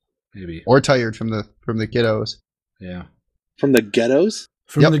 Or tired from the ghettos. Yeah. From the ghettos?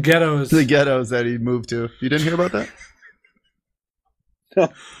 From the ghettos. The ghettos that he moved to. You didn't hear about that?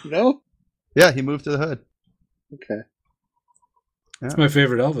 No. Yeah, he moved to the hood. Okay. That's my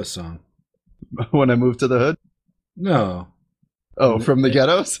favorite Elvis song. When I moved to the hood? No. Oh, from the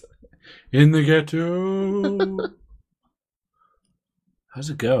ghettos? In the ghetto. How's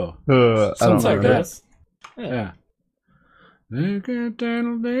it go? I don't know. that. Yeah.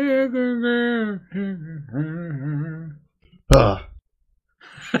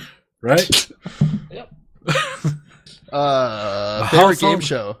 Right? Yep. Favorite game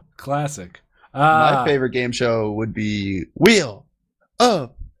show. Classic. My favorite game show would be Wheel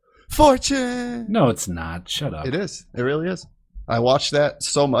of Fortune. No, it's not. Shut up. It is. It really is. I watched that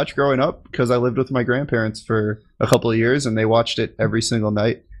so much growing up because I lived with my grandparents for a couple of years, and they watched it every single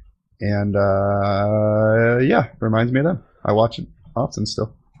night. And yeah, reminds me of them. I watch it often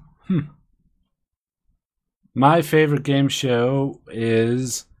still. My favorite game show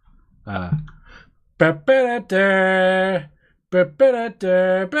is fuck. Yeah.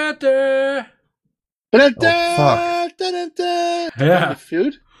 Family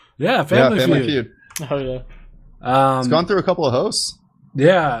Feud? Yeah, Family Feud. Oh yeah. It's gone through a couple of hosts.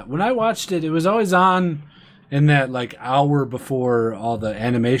 Yeah, when I watched it, it was always on in that like hour before all the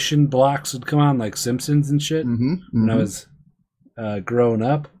animation blocks would come on, like Simpsons and shit. When I was growing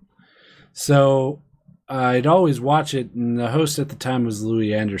up, so I'd always watch it, and the host at the time was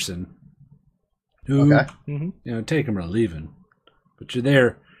Louis Anderson, who you know, take him or leave him, but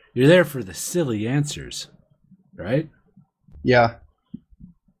you're there for the silly answers, right? Yeah.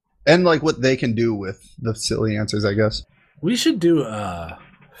 And like what they can do with the silly answers, I guess. We should do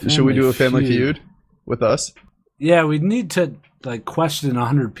Should we do a Family Feud with us? Yeah, we need to like question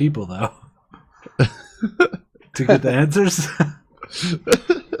 100 people though to get the answers.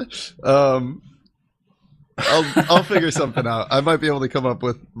 I'll figure something out. I might be able to come up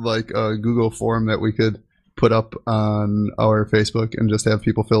with like a Google form that we could put up on our Facebook and just have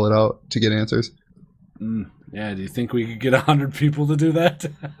people fill it out to get answers. Yeah, do you think we could get 100 people to do that?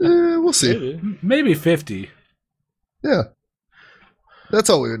 We'll see. Maybe 50. Yeah. That's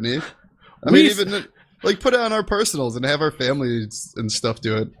all we would need. I mean, even like put it on our personals and have our families and stuff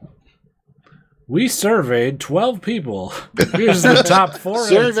do it. We surveyed 12 people. Here's the top 4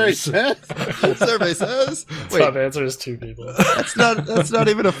 Survey says. Survey says. Top answer is 2 people. That's not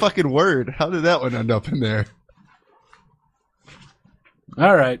even a fucking word. How did that one end up in there?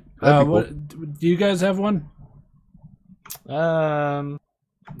 All right. Cool. Do you guys have one? Not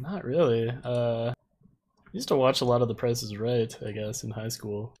really. I used to watch a lot of The Price is Right, I guess, in high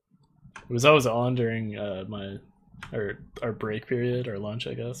school. It was always on during our break period, or lunch,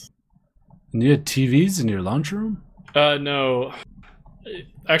 I guess. And you had TVs in your lunchroom? No.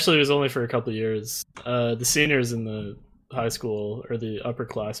 Actually, it was only for a couple of years. The seniors in the high school, or the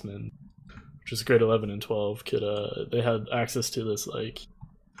upperclassmen, which was grade 11 and 12, they had access to this, like,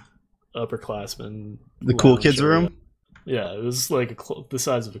 upperclassmen. The cool kids area. room? Yeah, it was like the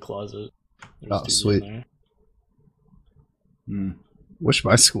size of a closet. Oh, sweet. Wish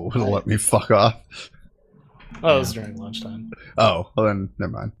my school would have let me fuck off. Oh, it was during lunchtime. Oh, well then,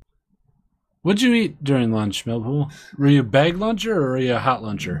 never mind. What'd you eat during lunch, Millpool? Were you a bag luncher or were you a hot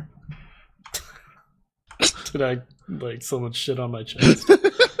luncher? Did I like so much shit on my chest?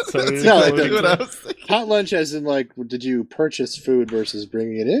 Hot lunch, as in like, did you purchase food versus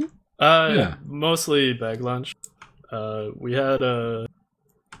bringing it in? Yeah, mostly bag lunch. We had at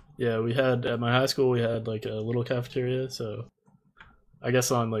my high school we had like a little cafeteria, so I guess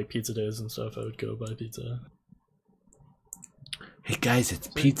on like pizza days and stuff I would go buy pizza. Hey guys, it's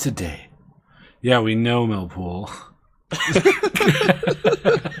pizza day. Yeah, we know, Millpool.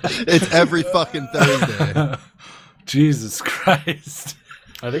 It's every fucking Thursday. Jesus Christ.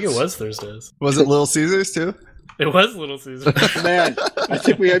 I think it was Thursdays. Was it Little Caesars too? It was Little Caesars. Man, I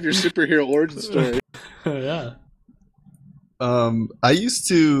think we have your superhero origin story. Yeah. I used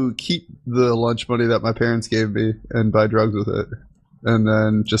to keep the lunch money that my parents gave me and buy drugs with it, and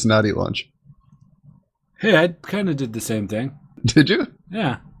then just not eat lunch. Hey, I kind of did the same thing. Did you?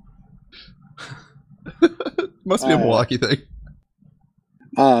 Yeah. Must be a Milwaukee thing.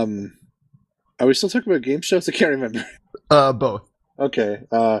 Are we still talking about game shows? I can't remember. Both. Okay.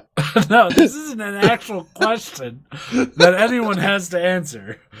 No, this isn't an actual question that anyone has to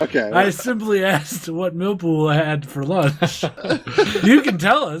answer. Okay. I simply asked what Millpool had for lunch. You can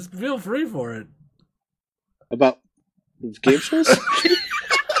tell us. Feel free for it. About game shows?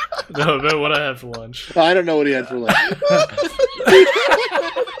 No, about what I had for lunch. I don't know what he had for lunch.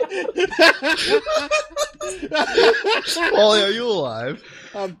 Wally, are you alive?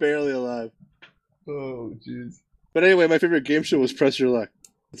 I'm barely alive. Oh, jeez. But anyway, my favorite game show was Press Your Luck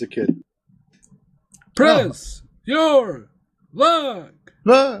as a kid. Press your luck.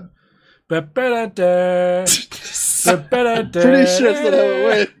 Ba-ba-da-da. Ba-ba-da-da. Pretty sure that's not how it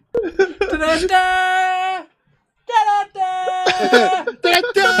went. Da-da-da.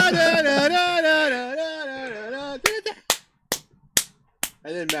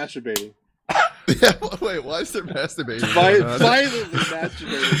 And then masturbating. Yeah, wait, why is there masturbating? Violently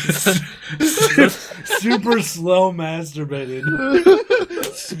masturbating. Super slow masturbating.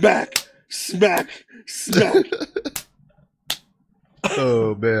 Smack, smack, smack.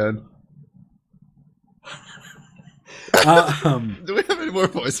 Oh, man. Do we have any more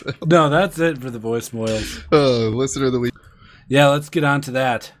voicemails? No, that's it for the voicemails. Listener of the week. Yeah, let's get on to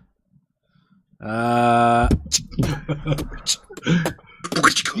that.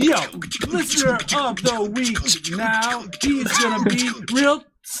 Yo, listener of the week now. He's gonna be real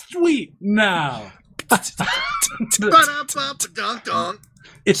sweet now.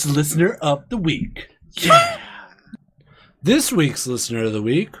 It's listener of the week. Yeah. This week's listener of the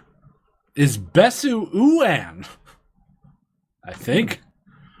week is Besu Uan. I think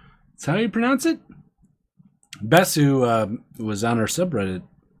that's how you pronounce it. Besu was on our subreddit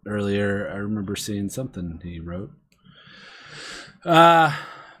earlier. I remember seeing something he wrote.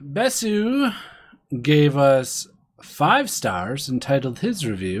 Besu gave us 5 stars and titled his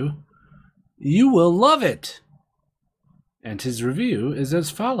review, "You Will Love It." And his review is as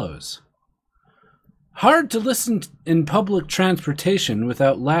follows. Hard to listen in public transportation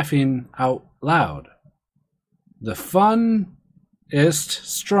without laughing out loud. The fun is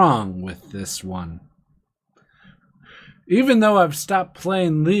strong with this one. Even though I've stopped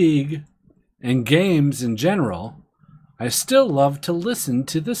playing League and games in general, I still love to listen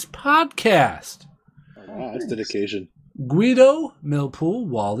to this podcast. Wow, that's dedication. Guido, Millpool,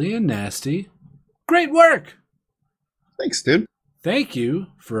 Wally, and Nasty, great work! Thanks, dude. Thank you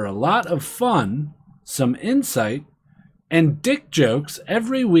for a lot of fun, some insight, and dick jokes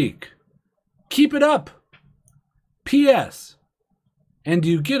every week. Keep it up! P.S. And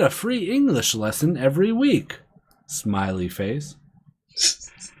you get a free English lesson every week. Smiley face.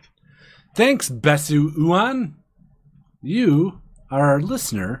 Thanks, Besu Uan. You are our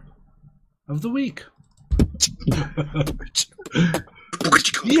listener of the week.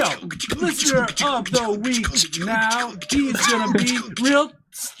 Yo, listener of the week now. He's gonna be real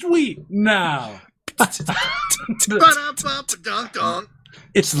sweet now.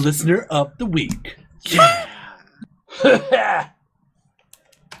 It's listener of the week. Yeah.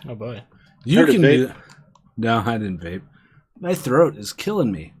 Oh boy. You can do. No, I didn't vape. My throat is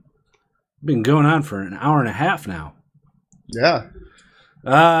killing me. Been going on for an hour and a half now. Yeah.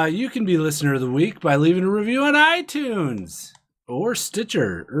 You can be listener of the week by leaving a review on iTunes or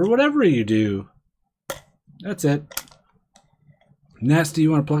Stitcher or whatever you do. That's it. Nasty,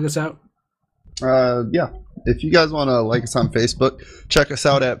 you want to plug us out? Yeah. If you guys want to like us on Facebook, check us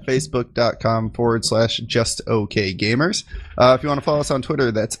out at facebook.com/justokgamers. If you want to follow us on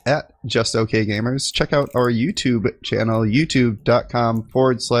Twitter, that's at justokgamers. Check out our YouTube channel,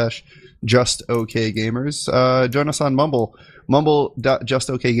 youtube.com/justokgamers. Join us on Mumble,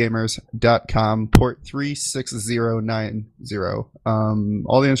 mumble.justokgamers.com, port 36090.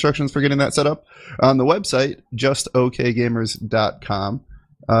 All the instructions for getting that set up on the website, justokgamers.com.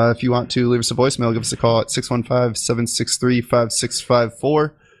 If you want to leave us a voicemail, give us a call at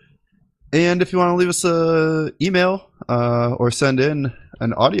 615-763-5654. And if you want to leave us an email or send in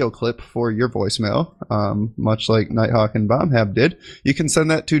an audio clip for your voicemail, much like Nighthawk and Bombhab did, you can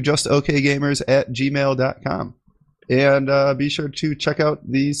send that to justokgamers@gmail.com. And be sure to check out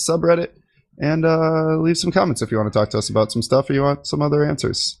the subreddit and leave some comments if you want to talk to us about some stuff or you want some other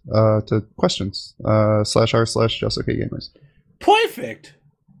answers to questions. /r/justokgamers. Perfect!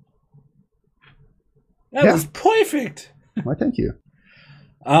 That was perfect. Why, thank you.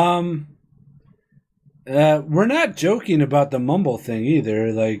 We're not joking about the Mumble thing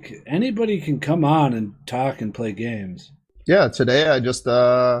either. Like, anybody can come on and talk and play games. Yeah, today I just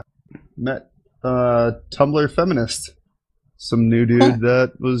met Tumblr Feminist, some new dude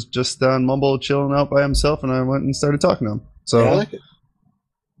that was just on Mumble chilling out by himself, and I went and started talking to him. So I like it.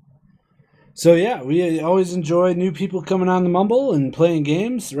 So yeah, we always enjoy new people coming on the Mumble and playing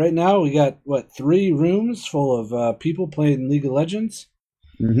games. Right now we got, 3 rooms full of people playing League of Legends?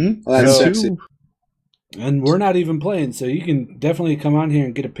 Mm-hmm. Oh, that's sexy. And we're not even playing, so you can definitely come on here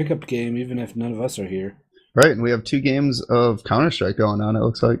and get a pickup game even if none of us are here. Right, and we have 2 games of Counter-Strike going on, it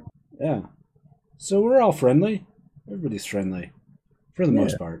looks like. Yeah. So we're all friendly. Everybody's friendly. For the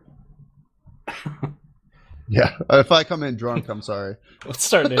most part. Yeah, if I come in drunk, I'm sorry. Let's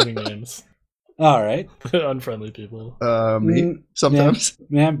start naming names. All right. Unfriendly people. Me, sometimes.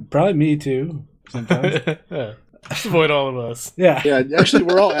 Yeah, probably me too. Sometimes. Yeah. Just avoid all of us. Yeah. Yeah, actually,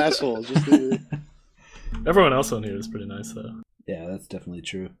 we're all assholes. Just Everyone else on here is pretty nice, though. Yeah, that's definitely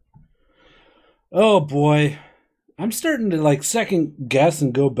true. Oh boy. I'm starting to like second guess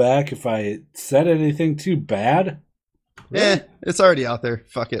and go back if I said anything too bad. It's already out there.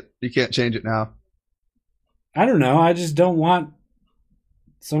 Fuck it. You can't change it now. I don't know. I just don't want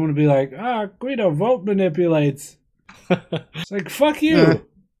someone to be like, Guido vote manipulates. It's like, fuck you.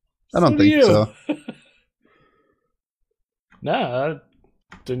 I don't think so. Nah, I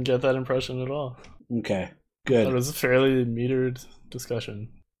didn't get that impression at all. Okay, good. It was a fairly metered discussion.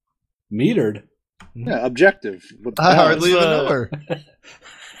 Metered? Yeah, objective. I hardly even know her.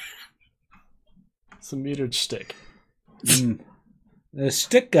 It's a metered shtick. The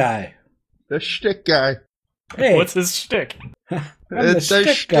shtick guy. The shtick guy. Hey. What's his shtick? It's the a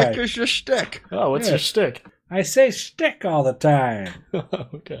shtick guy. shtick is your shtick. Oh, what's your shtick? I say shtick all the time.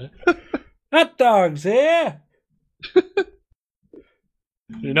 Okay. Hot dogs here.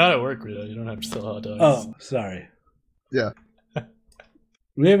 You're not at work, Rita. You don't have to sell hot dogs. Oh, sorry. Yeah. Do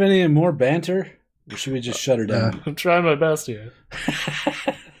we have any more banter? Or should we just shut her down? I'm trying my best here.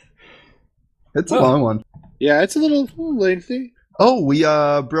 It's a long one. Yeah, it's a little lengthy. Oh, we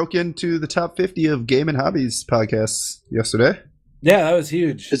broke into the top 50 of Game and Hobbies podcasts yesterday. Yeah, that was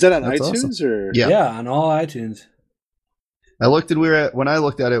huge. Is that on That's iTunes awesome. or? Yeah, on all iTunes. I looked and when I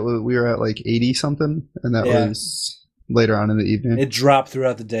looked at it, we were at like 80 something, and that was later on in the evening. It dropped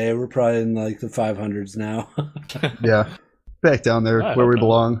throughout the day. We're probably in like the 500s now. Yeah, back down there where we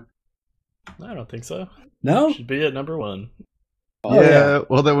belong. I don't think so. No? Should be at number 1. Yeah,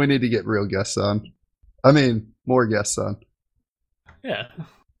 well then we need to get real guests on. I mean, more guests on. Yeah.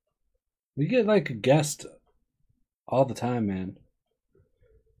 We get like a guest all the time, man.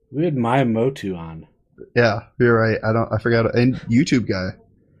 We had Maya Motu on. Yeah, you're right. I forgot. And YouTube guy.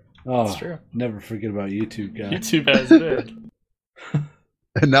 Oh, That's true. Never forget about YouTube guy. YouTube guy's big.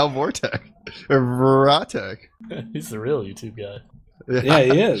 And now Vortec. Or Voratec. He's the real YouTube guy. Yeah,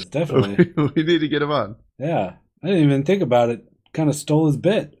 he is, definitely. We need to get him on. Yeah. I didn't even think about it. Kind of stole his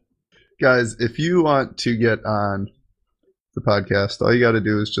bit. Guys, if you want to get on the podcast, all you got to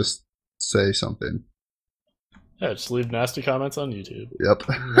do is just say something. Yeah, just leave nasty comments on YouTube. Yep.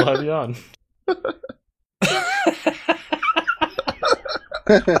 We'll have you on.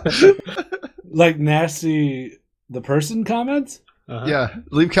 Like nasty the person comments? Uh-huh. Yeah,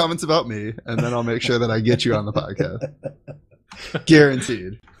 leave comments about me, and then I'll make sure that I get you on the podcast.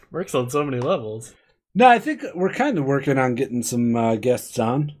 Guaranteed. Works on so many levels. No, I think we're kind of working on getting some guests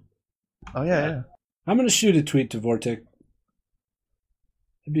on. Oh, yeah. I'm going to shoot a tweet to Vortic.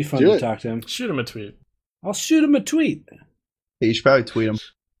 It'd be fun Do to it. talk to him. Shoot him a tweet. I'll shoot him a tweet. Hey, you should probably tweet him.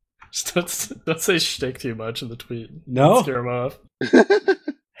 Just don't say shtick too much in the tweet. No? Scare him off.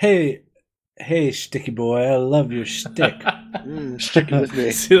 Hey, sticky boy, I love your shtick. Stick with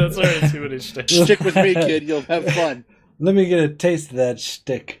me. See, that's already too many shticks. Stick with me, kid. You'll have fun. Let me get a taste of that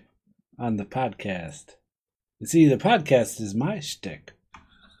shtick on the podcast. You see, the podcast is my shtick.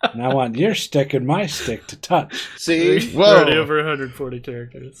 And I want your shtick and my shtick to touch. See? Whoa. Already over 140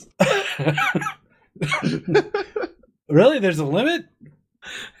 characters. Really? There's a limit?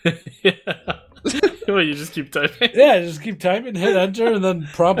 Yeah. Well, you just keep typing. Yeah, just keep typing, hit enter, and then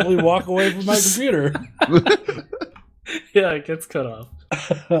promptly walk away from my computer. Yeah, it gets cut off.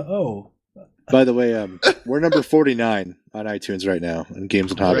 Oh. By the way, we're number 49 on iTunes right now in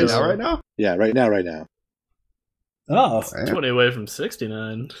Games and Hobbies. Right now? Yeah, right now. Oh. 20 away from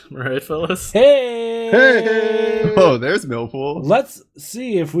 69. Right, fellas? Hey! Oh, there's Millpool. Let's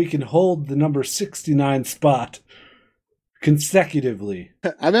see if we can hold the number 69 spot consecutively.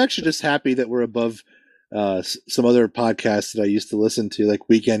 I'm actually just happy that we're above some other podcasts that I used to listen to, like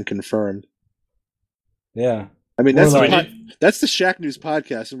Weekend Confirmed. Yeah. I mean, that's Or that's the Shack News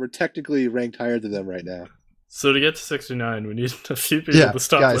podcast, and we're technically ranked higher than them right now. So to get to 69, we need a few people Yeah, to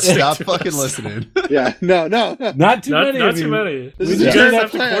stop guys, listening stop to fucking us. listening. Yeah, no. Not too many Not of too you. many. This You is a guys terrible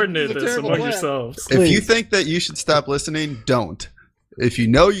have to plan. coordinate This is a this terrible among plan. yourselves. If you Please. think that you should stop listening, don't. If you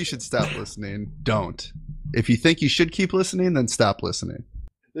know you should stop listening, don't. If you think you should keep listening, then stop listening.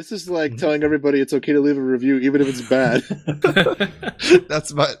 This is like telling everybody it's okay to leave a review, even if it's bad.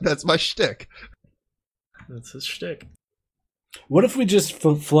 That's my shtick. That's his shtick. What if we just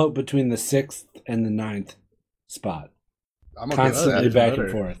float between the 6th and the 9th spot? I'm okay Constantly with back better.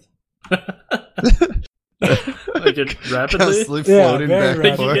 and forth. Like it rapidly? Constantly Yeah, floating very back Like and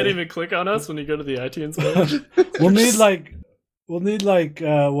you forth. can't even click on us when you go to the iTunes page? We'll need like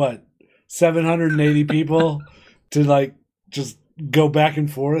what? 780 people to like just go back and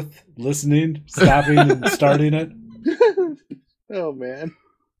forth, listening, stopping and starting it. Oh man.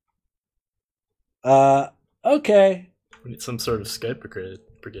 Okay. We need some sort of Skype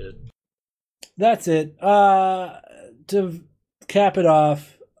brigade. That's it. To cap it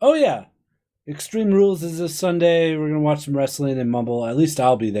off, oh yeah, Extreme Rules is this Sunday. We're gonna watch some wrestling and mumble. At least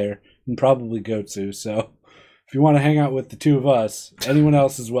I'll be there, and probably Gotsu. So if you want to hang out with the two of us, anyone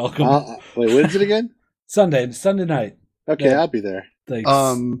else is welcome. Wait, when's it again? Sunday night. Okay, Yeah. I'll be there. Like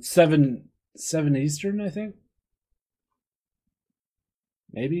 7 Eastern, I think.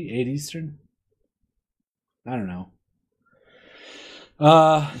 Maybe 8 Eastern. I don't know. Do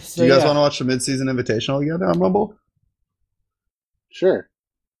you guys want to watch the mid-season invitational together on Rumble? Sure.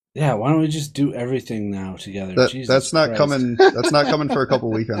 Yeah, why don't we just do everything now together? That's not coming. That's not coming for a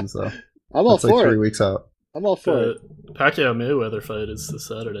couple weekends though. I'm all That's like for 3 it. weeks out. I'm all for it. The Pacquiao Mayweather fight is this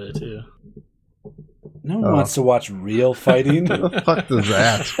Saturday too. No one wants to watch real fighting. Who the fuck does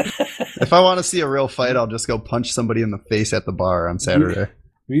that? If I want to see a real fight, I'll just go punch somebody in the face at the bar on Saturday.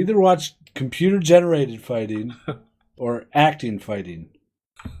 We either watch computer-generated fighting or acting fighting.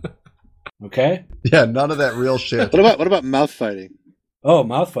 Okay? Yeah, none of that real shit. What about mouth fighting? Oh,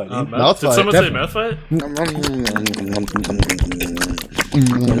 mouth fighting. Mouth Did fight, someone definitely. say mouth fight?